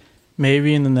think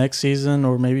maybe in the next season,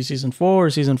 or maybe season 4 or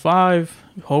season 5,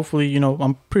 hopefully,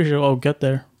 I'm pretty sure I'll get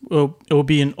there. It will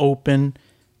be an open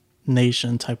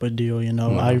nation type of deal.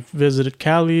 I visited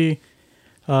Cali.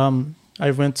 I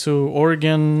went to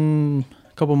Oregon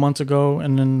a couple months ago,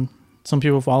 and then some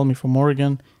people follow me from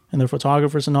Oregon, and they're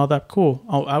photographers and all that. Cool.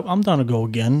 I'm down to go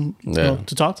again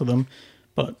to talk to them,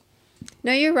 but.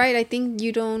 No, you're right. I think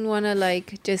you don't want to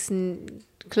like just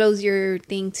close your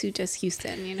thing to just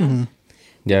Houston,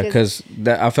 yeah, because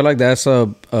I feel like that's a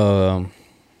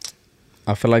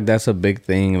big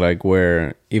thing. Like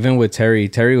where even with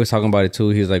Terry was talking about it too.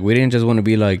 He's like, we didn't just want to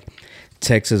be like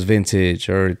Texas vintage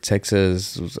or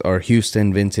Texas or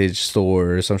Houston vintage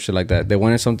store or some shit like that. They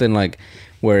wanted something like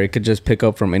where it could just pick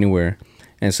up from anywhere.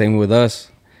 And same with us.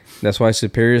 That's why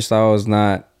Superior Style is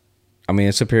not. I mean,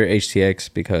 it's Superior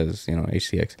HTX because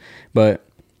HTX, but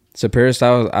Superior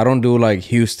Styles, I don't do like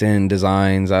Houston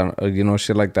designs,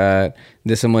 shit like that.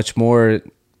 This is much more.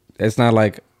 It's not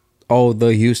like, oh,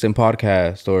 the Houston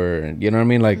podcast, or you know what I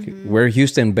mean. Like we're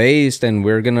Houston based, and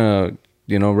we're gonna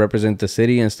represent the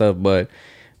city and stuff. But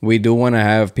we do want to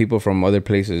have people from other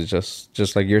places,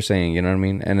 just like you're saying. You know what I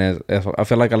mean. And I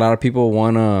feel like a lot of people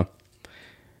wanna.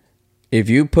 If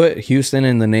you put Houston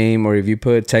in the name, or if you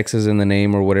put Texas in the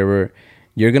name, or whatever,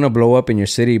 you're gonna blow up in your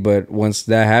city. But once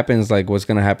that happens, like, what's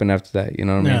gonna happen after that? You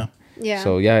know what I mean? Yeah.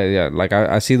 So yeah. Like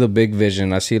I see the big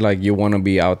vision. I see like you want to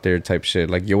be out there type shit.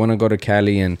 Like you want to go to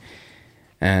Cali and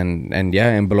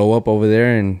blow up over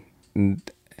there and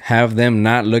have them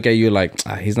not look at you like,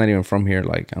 he's not even from here.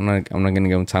 Like I'm not gonna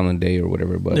give him time of day or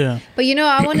whatever. But But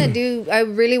I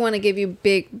really want to give you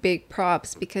big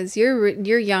props, because you're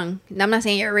young. I'm not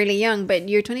saying you're really young, but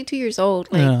you're 22 years old.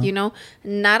 Like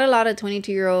not a lot of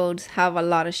 22-year-olds have a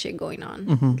lot of shit going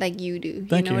on like you do.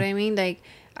 Thank you. What I mean? Like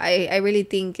I really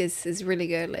think is really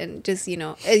good, and just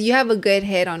you have a good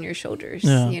head on your shoulders.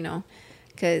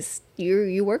 Because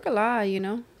you work a lot.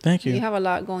 Thank you. You have a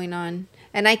lot going on.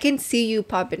 And I can see you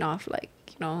popping off, like,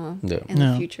 in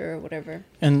the future or whatever.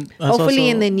 And hopefully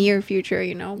in the near future,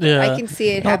 I can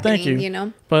see it happening, thank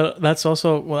you. But that's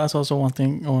also one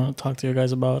thing I want to talk to you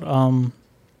guys about.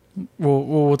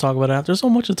 We'll talk about it after. There's so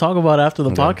much to talk about after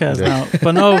the podcast now.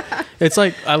 But no, it's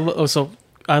like, I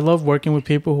love working with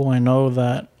people who I know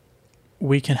that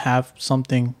we can have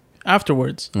something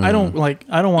afterwards. I don't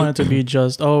want it to be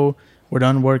just, oh, we're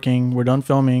done working, we're done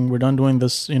filming, we're done doing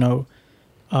this,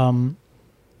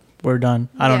 we're done.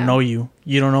 I don't know you.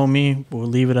 You don't know me. We'll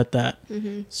leave it at that.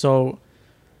 So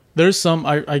there's some,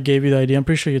 I gave you the idea. I'm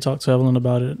pretty sure you talked to Evelyn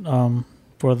about it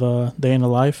for the day in the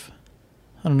life.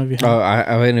 I don't know if you have. Oh, I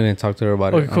haven't even talked to her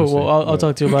about it. Okay, cool. Well, I'll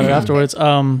talk to you about it afterwards.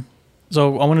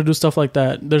 So I want to do stuff like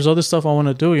that. There's other stuff I want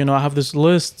to do. I have this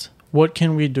list. What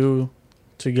can we do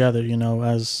together?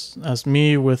 As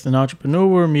me with an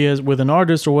entrepreneur, me as with an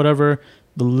artist or whatever.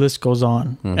 The list goes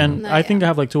on. And I think I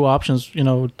have like 2 options,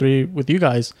 3 with you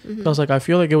guys. I was like, I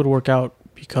feel like it would work out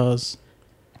because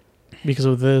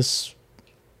of this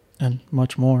and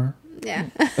much more. Yeah.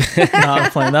 Nah, I'm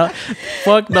playing that.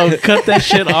 Fuck no, cut that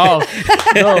shit off.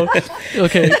 No.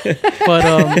 Okay.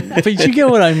 But you get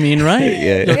what I mean, right?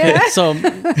 Yeah. Okay. So,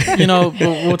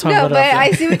 we'll talk about it. But after.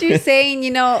 I see what you're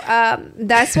saying.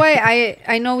 That's why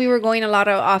I know we were going a lot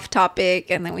of off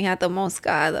topic, and then we had the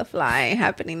Mosca, the fly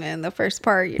happening in the first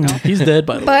part, He's dead,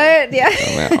 by the way. But yeah.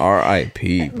 Oh, man,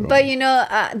 R.I.P. bro.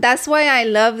 But that's why I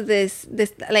love this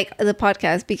like the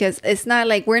podcast, because it's not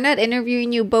like we're not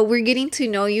interviewing you, but we're getting to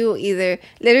know you either.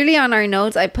 Literally on our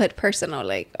notes I put personal,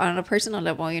 like on a personal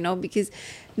level, because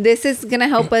this is gonna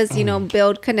help us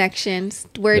build connections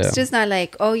where it's just not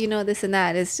like, oh, this and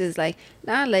that. It's just like,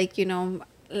 not like,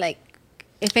 like,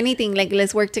 if anything, like,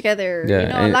 let's work together.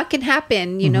 A lot can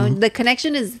happen. The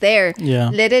connection is there.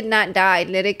 Let it not die.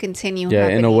 Let it continue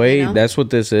happening, in a way, that's what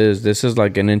this is. This is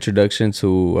like an introduction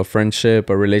to a friendship,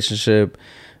 a relationship,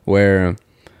 where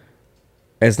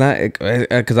it's not,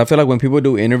 because I feel like when people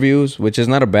do interviews, which is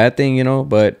not a bad thing,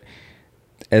 but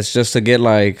it's just to get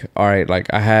like, all right,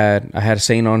 like I had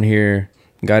Saint on here,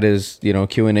 got his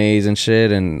Q&As and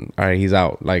shit, and all right, he's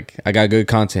out. Like I got good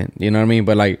content, you know what I mean?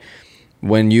 But like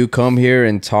when you come here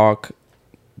and talk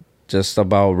just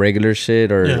about regular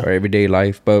shit or everyday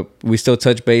life, but we still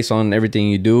touch base on everything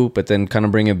you do, but then kind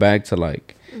of bring it back to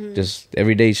like just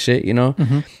everyday shit,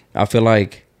 I feel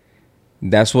like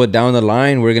that's what down the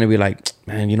line we're gonna be like,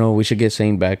 man, we should get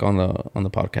Saint back on the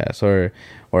podcast, or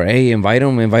hey, invite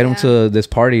him to this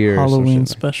party or Halloween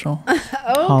special. Okay.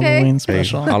 Halloween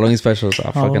special. Halloween specials.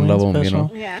 I fucking love them, special.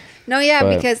 Yeah. No,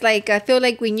 yeah, because like I feel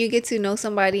like when you get to know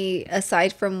somebody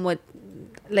aside from what,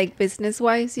 like, business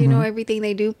wise, everything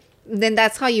they do, then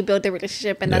that's how you build the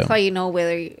relationship, and that's how you know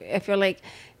whether I feel like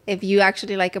if you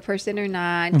actually like a person or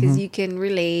not, because you can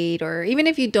relate, or even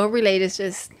if you don't relate, it's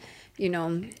just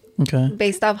okay,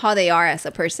 based off how they are as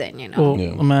a person, Well,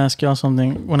 I'm gonna ask y'all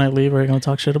something. When I leave, are you gonna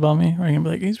talk shit about me? Or are you gonna be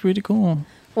like, he's pretty cool?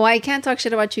 Well, I can't talk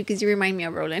shit about you because you remind me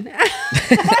of Roland.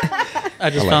 I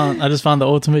just found the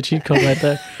ultimate cheat code right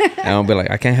there. And I'll be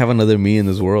like, I can't have another me in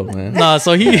this world, man. Nah,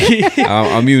 so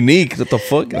I'm unique. What the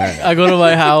fuck? I go to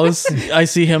my house, I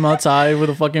see him outside with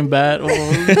a fucking bat. Oh,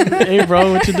 hey,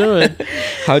 bro, what you doing?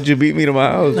 How'd you beat me to my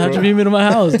house? How'd you beat me to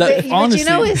my house? That, but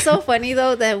honestly, it's so funny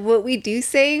though that what we do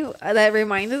say that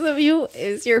reminds us of you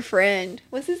is your friend.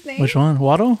 What's his name? Which one?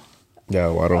 Waddle? Yeah,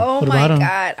 Waddle. Oh What my about him?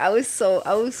 god, I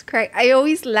was crying. I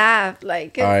always laugh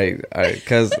like. All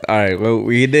right, well,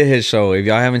 we did his show. If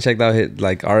y'all haven't checked out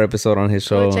our episode on his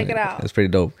show, check it out. It's pretty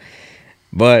dope.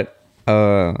 But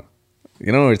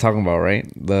You know what we're talking about, right?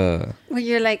 The When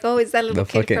you're like, oh, is that little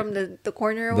The kid fucking- from the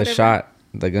corner or the whatever? shot,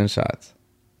 the gunshots.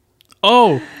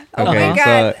 Oh, Oh Okay, my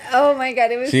god! Oh my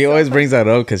god! It was. She so always funny. brings that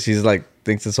up because she's like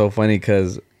thinks it's so funny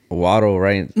because Waddle,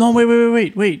 right? no,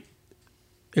 wait.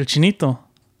 El Chinito.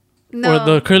 No, Or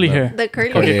the curly hair. the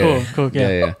curly. Okay, hair. cool,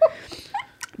 yeah.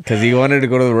 Because he wanted to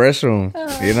go to the restroom,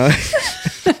 you know.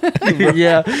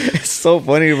 Yeah. It's so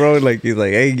funny, bro. Like he's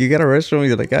like, "Hey, you got a restroom?"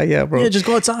 He's like, "Ah, yeah, bro. Yeah, just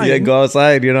go outside. Yeah, go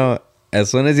outside." You know. As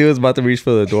soon as he was about to reach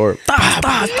for the door,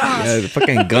 yeah, the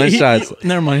fucking gunshots.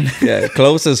 Never mind. Yeah,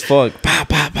 close as fuck. Pa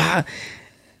pa pa.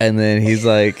 And then he's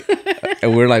like,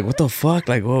 and we're like, "What the fuck?"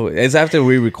 Like, whoa! It's after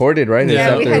we recorded, right? It's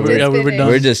Yeah, we after had just we were finished. done.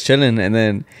 we're just chilling, and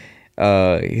then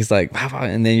he's like, "Pa, pa,"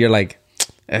 and then you're like,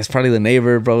 "That's probably the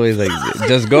neighbor, bro." He's like,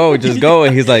 just go," and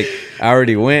he's like, "I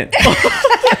already went."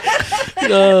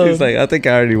 He's like, "I think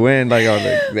I already went." Like, I was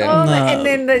like, Oh, "Damn." Nah.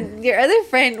 and then your other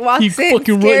friend walks He in,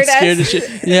 fucking scared scared us. as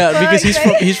shit. Yeah, Fuck, because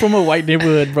like- he's from a white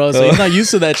neighborhood, bro. So he's not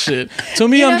used to that shit. To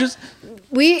me, You I'm know, just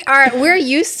we're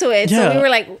used to it, so Yeah. we were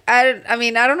like, I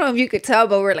mean, I don't know if you could tell,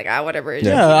 but we're like, whatever. It's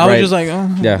Yeah. just- I was Right. just like,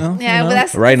 oh, Yeah. no, yeah, you know? but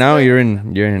that's Right now, the- you're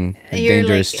in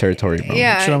dangerous like- territory, bro.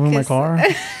 Yeah, Should I move my 'cause- car?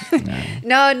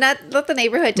 No, not the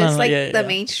neighborhood, just No, like yeah, the yeah.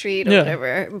 main street or Yeah.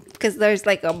 whatever. Because there's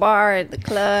like a bar at the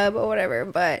club or whatever.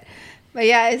 But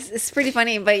yeah, it's pretty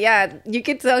funny. But yeah, you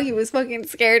could tell he was fucking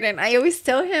scared. And I always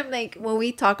tell him, like, when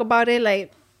we talk about it,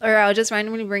 like, or I'll just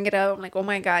randomly bring it up. I'm like, oh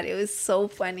my god, it was so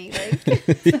funny. Like,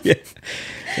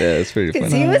 Yeah, it's pretty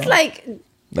because funny. he was like,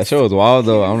 That show was wild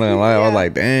though. I'm not gonna lie. I was Yeah.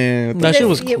 like, damn. what the That shit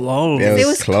This- was yeah, close. Yeah, it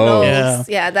was close. close. Yeah.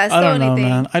 Yeah, that's I the don't only know, thing.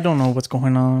 man. I don't know what's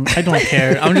going on. I don't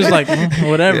care. I'm just like,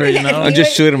 whatever, you know. I'm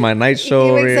just shooting my night show.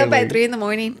 He over wakes here, up like- at 3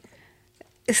 a.m.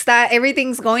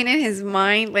 Everything's going in his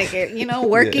mind, like,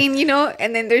 working,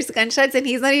 and then there's gunshots and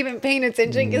he's not even paying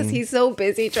attention because he's so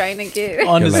busy trying to get. You're like,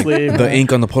 Honestly, the man.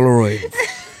 ink on the Polaroid.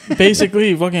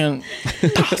 Basically, fucking.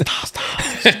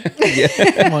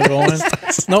 Come on, going.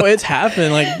 No, it's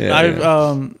happened. Like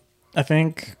Yeah, I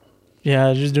think,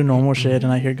 I just do normal shit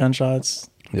and I hear gunshots.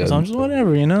 Yeah. So I'm just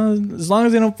whatever, you know. As long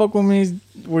as they don't fuck with me,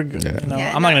 we're good. Yeah. You know?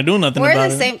 Yeah, I'm not gonna do nothing We're about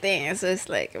the it. same thing. It's just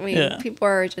like, I mean, Yeah. people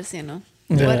are just, Yeah.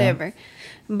 whatever.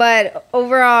 But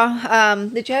overall,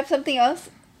 did you have something else?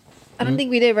 I don't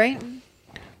think we did, right?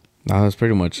 No, that's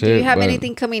pretty much it. Do you have but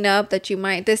anything coming up that you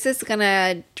might? This is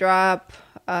gonna drop.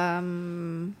 Let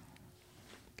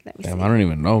me Damn, see. I don't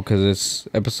even know because it's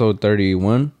episode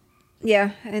 31.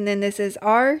 Yeah, and then this is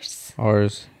ours.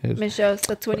 Ours is. Michelle's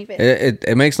the 25th.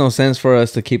 It makes no sense for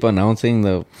us to keep announcing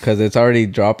because it's already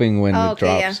dropping when Oh, it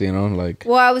okay, drops. You know, like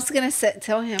Well, I was gonna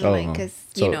tell him Oh, like, because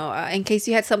so- in case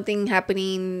you had something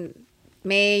happening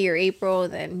May or April,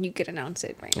 then you could announce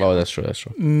it right now. oh, that's true. That's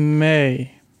true.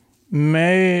 May,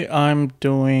 I'm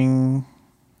doing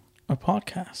a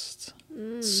podcast.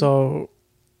 So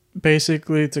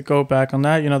basically, to go back on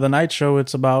that, the night show,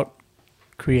 it's about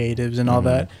creatives and all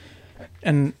that,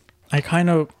 and I kind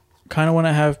of want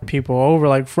to have people over,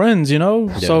 like friends,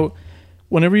 So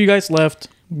whenever you guys left,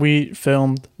 we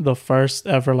filmed the first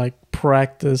ever like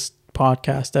practice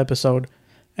podcast episode,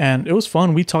 and it was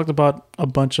fun. We talked about a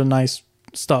bunch of nice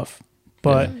stuff,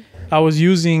 but I was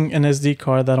using an SD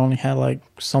card that only had like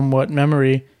somewhat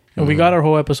memory, and we got our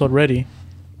whole episode ready,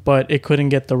 but it couldn't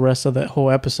get the rest of that whole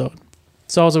episode.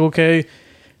 So I was like, okay,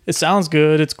 it sounds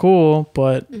good, it's cool,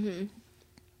 but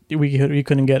we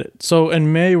couldn't get it. So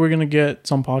in May, we're gonna get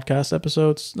some podcast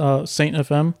episodes, Saint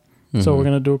FM. So we're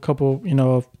gonna do a couple,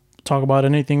 talk about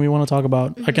anything we want to talk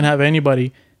about. I can have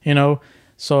anybody,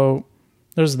 So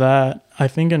there's that. I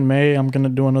think in May I'm gonna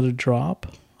do another drop.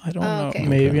 I don't know, okay.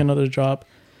 maybe another drop.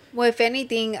 Well, if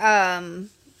anything,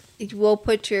 we'll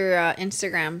put your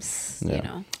Instagrams.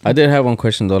 Yeah. I did have one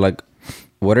question though. Like,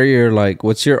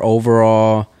 what's your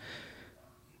overall?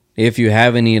 If you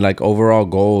have any like overall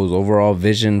goals, overall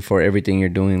vision for everything you're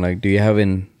doing, like, do you have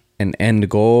an end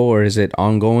goal, or is it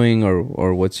ongoing,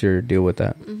 or what's your deal with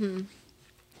that?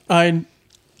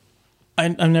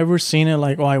 I've never seen it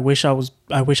like, oh, I wish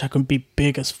I could be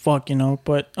big as fuck,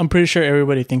 but I'm pretty sure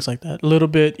everybody thinks like that a little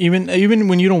bit. Even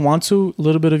when you don't want to, a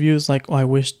little bit of you is like, oh, I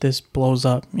wish this blows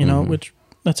up, which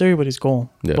that's everybody's goal.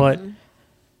 Yeah. But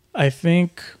I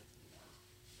think,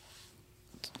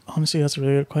 honestly, that's a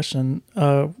really good question.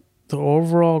 The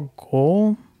overall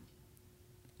goal,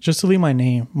 just to leave my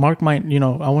name, mark my,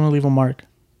 I want to leave a mark,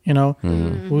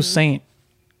 who's Saint?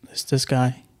 It's this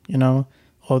guy,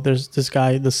 oh, there's this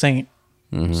guy, the Saint.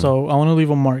 So I want to leave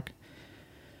a mark.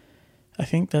 I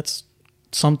think that's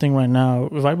something right now.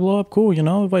 If I blow up, cool,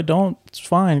 if I don't, it's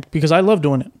fine, because I love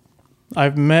doing it.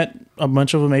 I've met a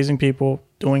bunch of amazing people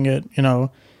doing it,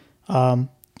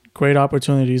 great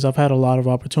opportunities. I've had a lot of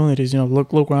opportunities. You know,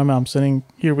 look where I'm at. I'm sitting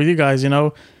here with you guys. You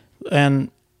know, and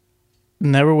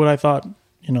never would I thought,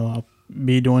 you know, I'll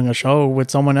be doing a show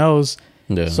with someone else.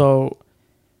 Yeah. So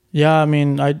yeah, I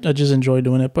mean, I just enjoy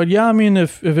doing it. But yeah, I mean,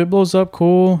 if it blows up,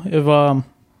 cool.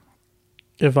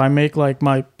 If I make like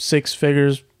my 6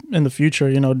 figures in the future,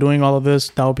 you know, doing all of this,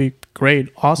 that would be great,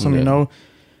 awesome. You know,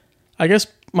 I guess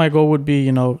my goal would be,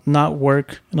 you know, not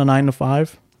work in a 9 to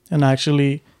 5 and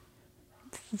actually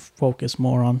focus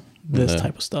more on this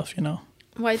type of stuff. You know.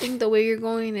 Well, I think the way you're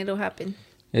going, it'll happen.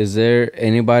 Is there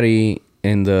anybody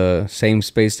in the same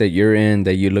space that you're in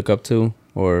that you look up to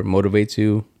or motivates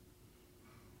you?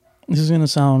 This is gonna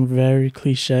sound very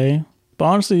cliche, but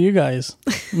honestly, you guys,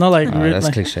 not like that's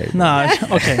like, cliche. Bro. Nah,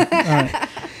 okay, all right.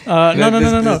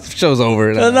 No. This show's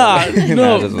over.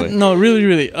 No,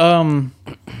 really.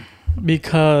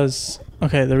 Because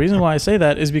okay, the reason why I say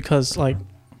that is because like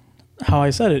how I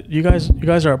said it, you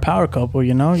guys are a power couple.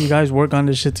 You know, you guys work on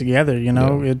this shit together. You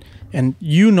know, and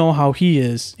you know how he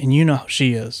is, and you know how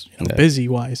she is. You know, busy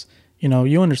wise. You know,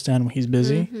 you understand when he's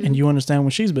busy, and you understand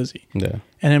when she's busy. Yeah.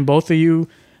 And then both of you,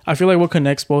 I feel like what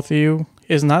connects both of you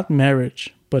is not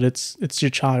marriage, but it's your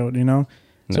child, you know?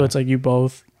 So it's like you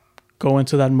both go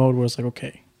into that mode where it's like,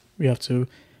 okay, we have to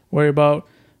worry about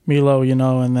Milo, you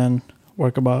know, and then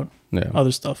work about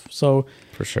other stuff. So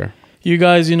for sure. You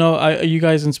guys, you know, you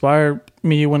guys inspire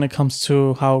me when it comes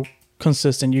to how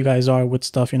consistent you guys are with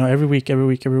stuff, you know, every week.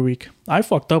 I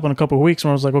fucked up in a couple of weeks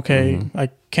where I was like, okay, I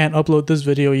can't upload this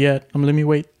video yet. Let me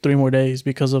wait 3 more days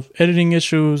because of editing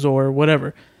issues or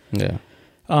whatever. Yeah.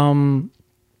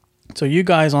 So you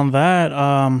guys on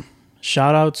that,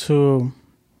 shout out to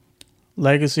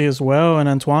Legacy as well and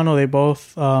Antoine. They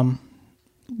both,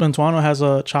 Antoine has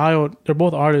a child. They're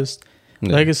both artists.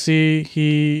 Yeah. Legacy,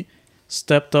 he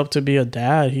stepped up to be a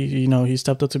dad. He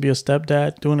stepped up to be a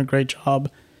stepdad, doing a great job.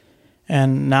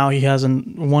 And now he has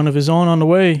one of his own on the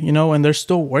way, you know, and they're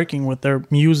still working with their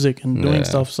music and doing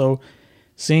stuff. So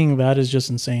seeing that is just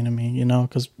insane to me, you know,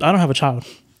 because I don't have a child.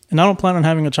 And I don't plan on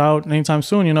having a child anytime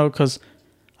soon, you know, because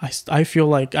I feel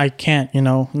like I can't, you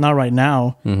know, not right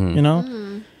now, you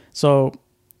know. So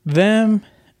them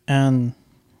and,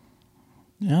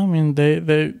 yeah, I mean,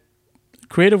 they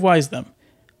creative-wise, them.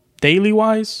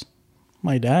 Daily-wise,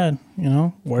 my dad, you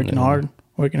know, working hard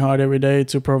every day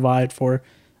to provide for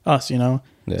us, you know.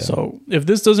 Yeah. So if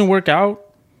this doesn't work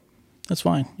out, that's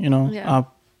fine, you know. Yeah.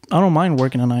 I don't mind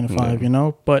working a 9 to 5, you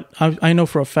know, but I know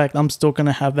for a fact I'm still going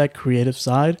to have that creative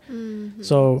side.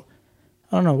 So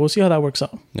I don't know. We'll see how that works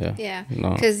out. Yeah. Yeah.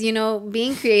 Because, you know,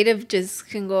 being creative just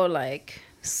can go like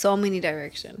so many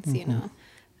directions, you know.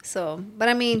 So, but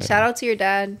I mean, shout out to your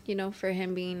dad, you know, for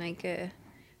him being like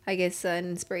I guess an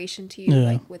inspiration to you,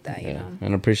 like with that, you know.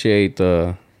 And appreciate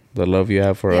the love you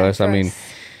have for us. I mean,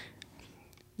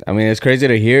 it's crazy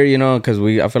to hear, you know, because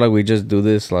I feel like we just do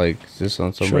this like just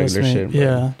on some regular shit. Bro.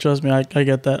 Yeah, trust me, I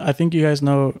get that. I think you guys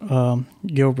know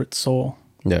Gilbert Soul.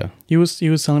 Yeah, he was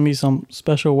telling me some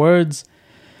special words,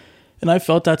 and I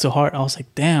felt that to heart. I was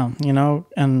like, damn, you know.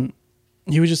 And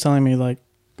he was just telling me like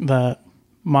that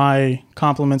my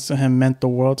compliments to him meant the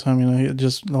world to him. You know, he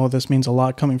just this means a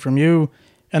lot coming from you.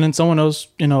 And then someone else,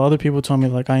 you know, other people told me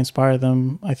like I inspired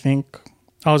them. I think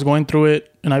I was going through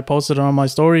it and I posted it on my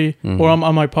story or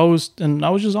on my post, and I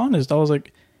was just honest. I was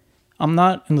like, I'm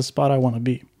not in the spot I want to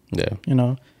be. Yeah. You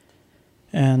know?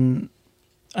 And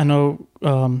I know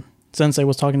Sensei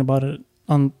was talking about it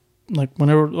on like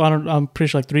whenever, I'm pretty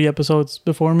sure like 3 episodes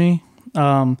before me,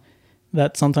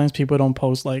 that sometimes people don't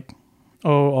post like,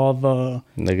 all the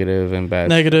negative and bad.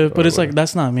 Negative, but it's like,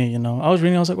 that's not me, you know? I was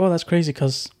reading, I was like, that's crazy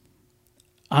because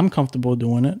I'm comfortable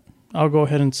doing it. I'll go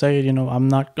ahead and say it, you know, I'm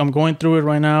going through it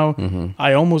right now.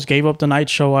 I almost gave up the night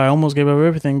show. I almost gave up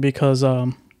everything because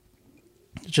it's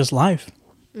just life.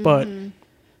 But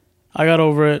I got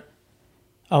over it.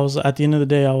 I was, at the end of the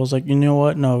day, I was like, you know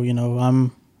what? No, you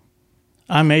know,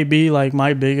 I may be like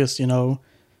my biggest, you know,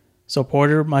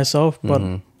 supporter myself, but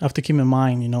I have to keep in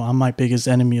mind, you know, I'm my biggest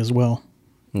enemy as well.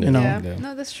 You know? Yeah.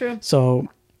 No, that's true. So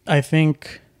I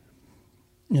think,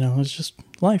 you know, it's just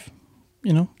life.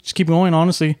 You know, just keep going,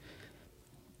 honestly.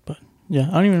 But yeah,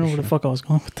 I don't even know where the fuck I was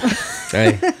going with that.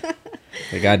 Hey,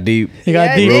 it got deep. It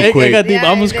got deep. Real quick. It got deep. I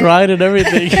almost cried and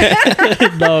everything.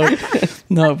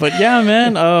 No, but yeah,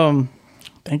 man.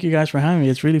 Thank you guys for having me.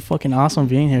 It's really fucking awesome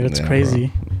being here. It's crazy.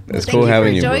 Bro. It's cool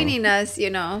having you. Thank you for joining us. You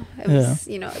know, it was,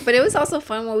 you know, but it was also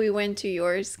fun when we went to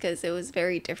yours because it was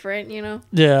very different. You know.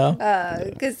 Yeah.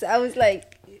 Because I was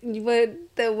like, when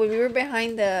we were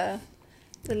behind the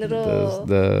little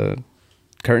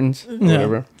curtains, or Yeah.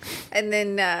 whatever. And then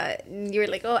you were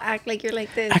like, "Oh, act like you're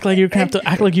like this. Act like you're cramped up.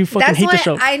 Act like you fucking That's hate the why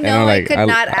show. I And know I'm I like, could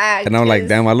not act. and I'm like, 'cause-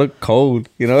 damn, I look cold,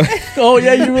 you know. Oh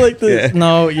yeah, you were like this. Yeah.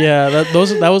 No, yeah,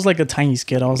 that was like a tiny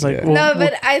skit. I was like, Yeah. well, No,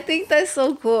 but I think that's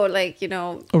so cool. Like, you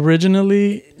know,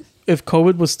 originally, if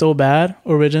COVID was still bad,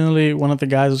 originally one of the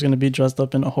guys was gonna be dressed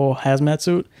up in a whole hazmat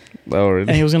suit, Oh, really?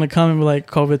 and he was gonna come and be like,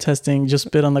 COVID testing, just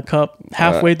spit on the cup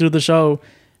halfway through the show.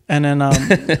 And then,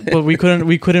 but we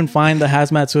couldn't find the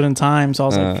hazmat suit in time, so I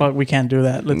was like, "Fuck, we can't do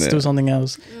that. Let's Yeah. do something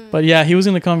else." But yeah, he was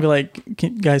gonna come and be like,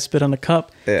 "Can you guys spit on the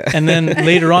cup?" Yeah. And then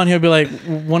later on, he'll be like,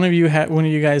 one of you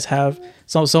guys have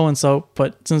so and so,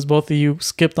 but since both of you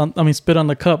spit on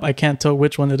the cup, I can't tell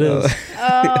which one it is."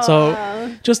 oh, So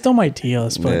just dumb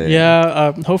ideas, but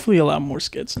Yeah. hopefully a lot more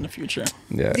skits in the future.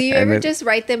 Yeah. do you And ever it- just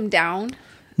write them down?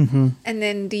 Mm-hmm. And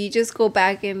then do you just go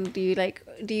back and do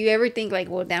you ever think like,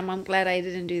 well, damn, I'm glad I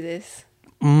didn't do this?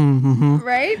 Mm-hmm.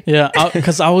 Right? Yeah,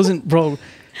 because I wasn't, bro.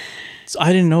 So I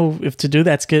didn't know if to do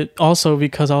that skit. Also,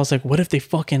 because I was like, what if they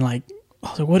fucking like? I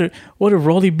was like, what if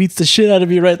Rolly beats the shit out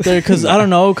of you right there? Because I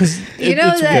don't know. Because You know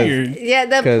it's that, weird. yeah,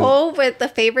 the 'Cause- poll with the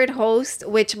favorite host,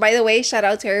 which by the way, shout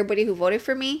out to everybody who voted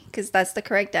for me because that's the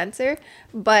correct answer.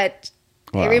 But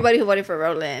Wow. everybody who voted for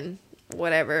Roland,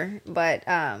 whatever. But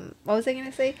what was I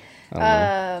gonna say?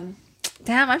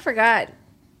 Damn, I forgot.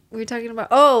 We were talking about.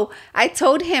 Oh, I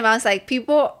told him I was like,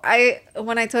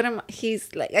 when I told him,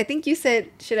 he's like, I think you said,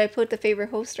 should I put the favorite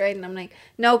host, right? And I'm like,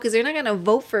 no, because they're not gonna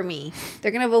vote for me.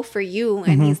 They're gonna vote for you.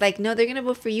 And he's like, no, they're gonna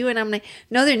vote for you. And I'm like,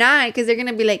 no, they're not, because they're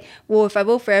gonna be like, well, if I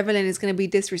vote for Evelyn, it's gonna be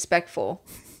disrespectful.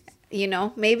 You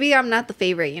know, maybe I'm not the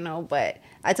favorite, you know, but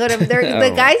I told him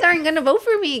the guys aren't gonna vote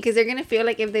for me because they're gonna feel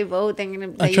like if they vote, they're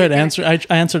gonna. I tried to answer. I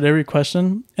answered every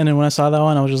question, and then when I saw that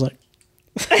one, I was just like,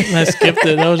 and I skipped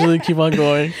it. I was really keep on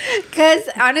going. Because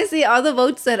honestly, all the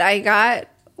votes that I got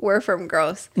were from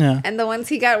girls. Yeah. And the ones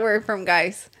he got were from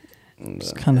guys.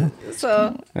 It's kind of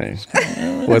So Hey.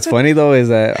 What's funny though is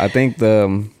that I think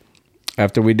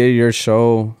after we did your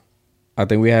show, I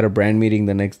think we had a brand meeting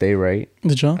the next day, right?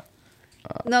 the jump.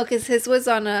 no, because his was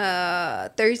on a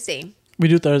Thursday. We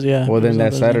do Thursday. Yeah. Well, it then was on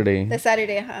that Thursday. Saturday. The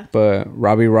Saturday, huh? But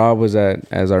Robbie Rob was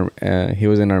he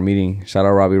was in our meeting. Shout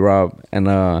out Robbie Rob,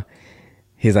 and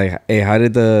he's like, "Hey, how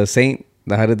did the Saint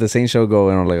show go?"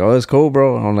 And I'm like, "Oh, it's cool,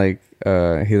 bro." I'm like,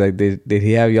 he's like, "Did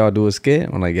he have y'all do a skit?"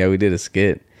 I'm like, "Yeah, we did a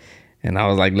skit." And I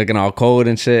was like looking all cold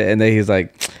and shit. And then he's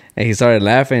like, and he started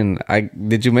laughing.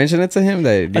 Did you mention it to him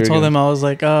that I told him I was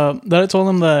like that. I told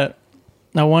him that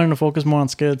I wanted to focus more on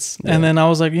skits, and then I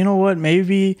was like, you know what?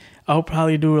 Maybe I'll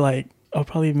probably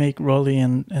make Rolly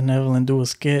and Evelyn do a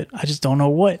skit. I just don't know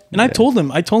what. And I told him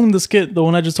the skit, the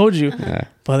one I just told you. Yeah.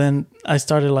 But then I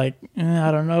started like,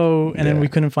 I don't know. And then we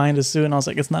couldn't find a suit. And I was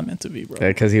like, it's not meant to be, bro.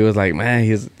 Because he was like, man,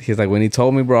 he's like, when he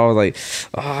told me, bro, I was like,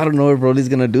 oh, I don't know if Broly's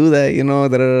gonna do that, you know,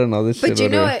 and all this shit. But you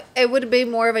know, whatever. it would be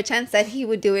more of a chance that he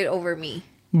would do it over me.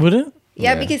 Would it?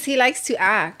 Yeah, Yeah. because he likes to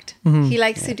act. He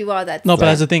likes to do all that No, stuff. but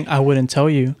that's the thing. I wouldn't tell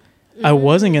you. I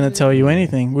wasn't going to tell you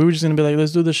anything. We were just going to be like,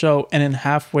 let's do the show. And then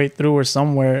halfway through or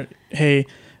somewhere, hey,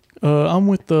 I'm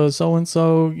with the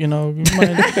so-and-so, you know, you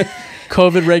mind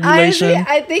COVID regulation. Honestly,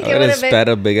 I think I it would would have have been. spat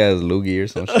a big ass loogie or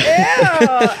some shit. Ew.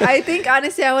 I think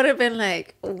honestly, I would have been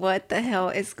like, "What the hell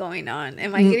is going on?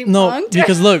 Am I getting No, punked?"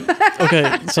 because look,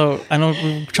 okay, so I know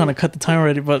we're trying to cut the time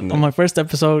already, but on my first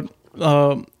episode,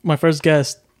 my first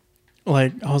guest,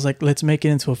 like, I was like, let's make it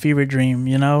into a fever dream,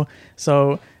 you know?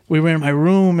 So we were in my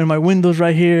room and my window's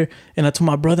right here. And I told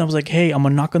my brother, I was like, hey, I'm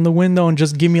gonna knock on the window and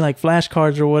just give me like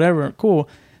flashcards or whatever. Cool.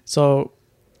 So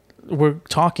we're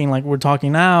talking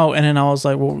now. And then I was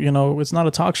like, well, you know, it's not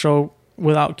a talk show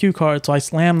without cue cards. So I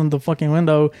slammed on the fucking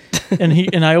window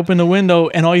and I opened the window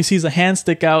and all you see is a hand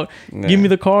stick out. Yeah. Give me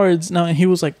the cards. Now, and he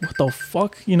was like, what the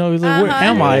fuck? You know, he's like, where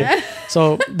am I?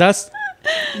 So that's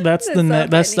That's so funny.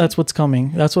 that's what's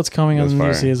coming. That's what's coming in That's the new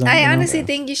fire. season. I you know? honestly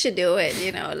think you should do it.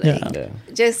 You know, like Yeah.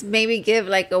 just maybe give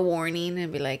like a warning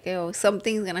and be like, "Oh,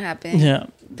 something's gonna happen." Yeah.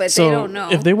 But So they don't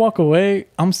know. if they walk away,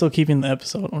 I'm still keeping the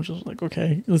episode. I'm just like,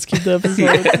 okay, let's keep the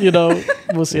episode. You know,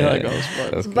 we'll see how it goes.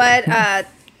 That's cool. But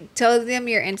tell them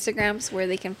your Instagrams where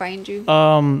they can find you.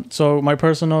 So my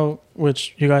personal,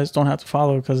 which you guys don't have to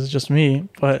follow because it's just me,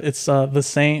 but it's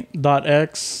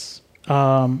thesaint.x.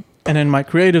 And then my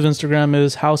creative Instagram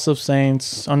is House of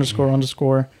Saints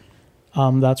 __.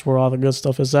 That's where all the good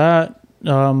stuff is at.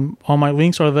 All my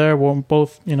links are there. We're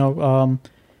both, you know,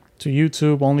 to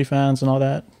YouTube, OnlyFans, and all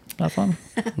that. Not fun.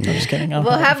 I'm just kidding.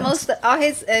 We'll have all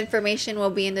his information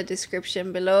will be in the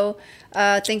description below.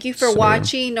 Thank you for Sure.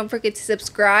 watching. Don't forget to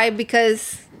subscribe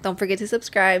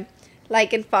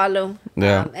like and follow.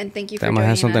 Yeah. And thank you for Damn, I joining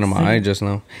had something us. in my eye just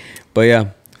now. But yeah,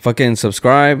 fucking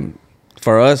subscribe.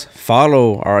 for us,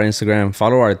 follow our Instagram,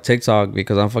 follow our TikTok,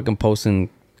 because I'm fucking posting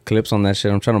clips on that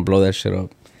shit. I'm trying to blow that shit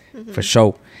up for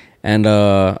sure. And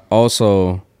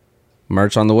also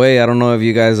merch on the way. I don't know if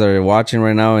you guys are watching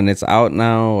right now and it's out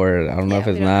now, or I don't know if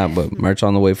it's not, but merch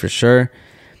on the way for sure.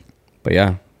 But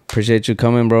yeah, appreciate you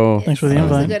coming, bro. Thanks for the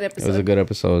invite. It was a good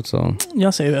episode. So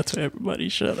y'all say that to everybody.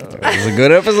 Shut up. it was a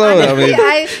good episode. I mean,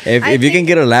 I if you can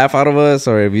get a laugh out of us,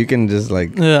 or if you can just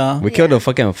like, Yeah. we killed a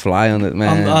fucking fly on it,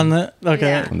 man. On the okay.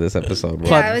 Yeah. On this episode, bro.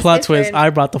 Yeah, it was Plot twist. different. I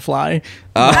brought the fly.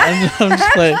 I'm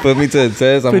just like, Put me to the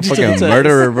test. I'm a Put you to the fucking test.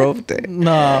 murderer, bro.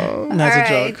 no, that's All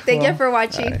a right. joke. Thank you for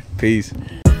watching. Peace.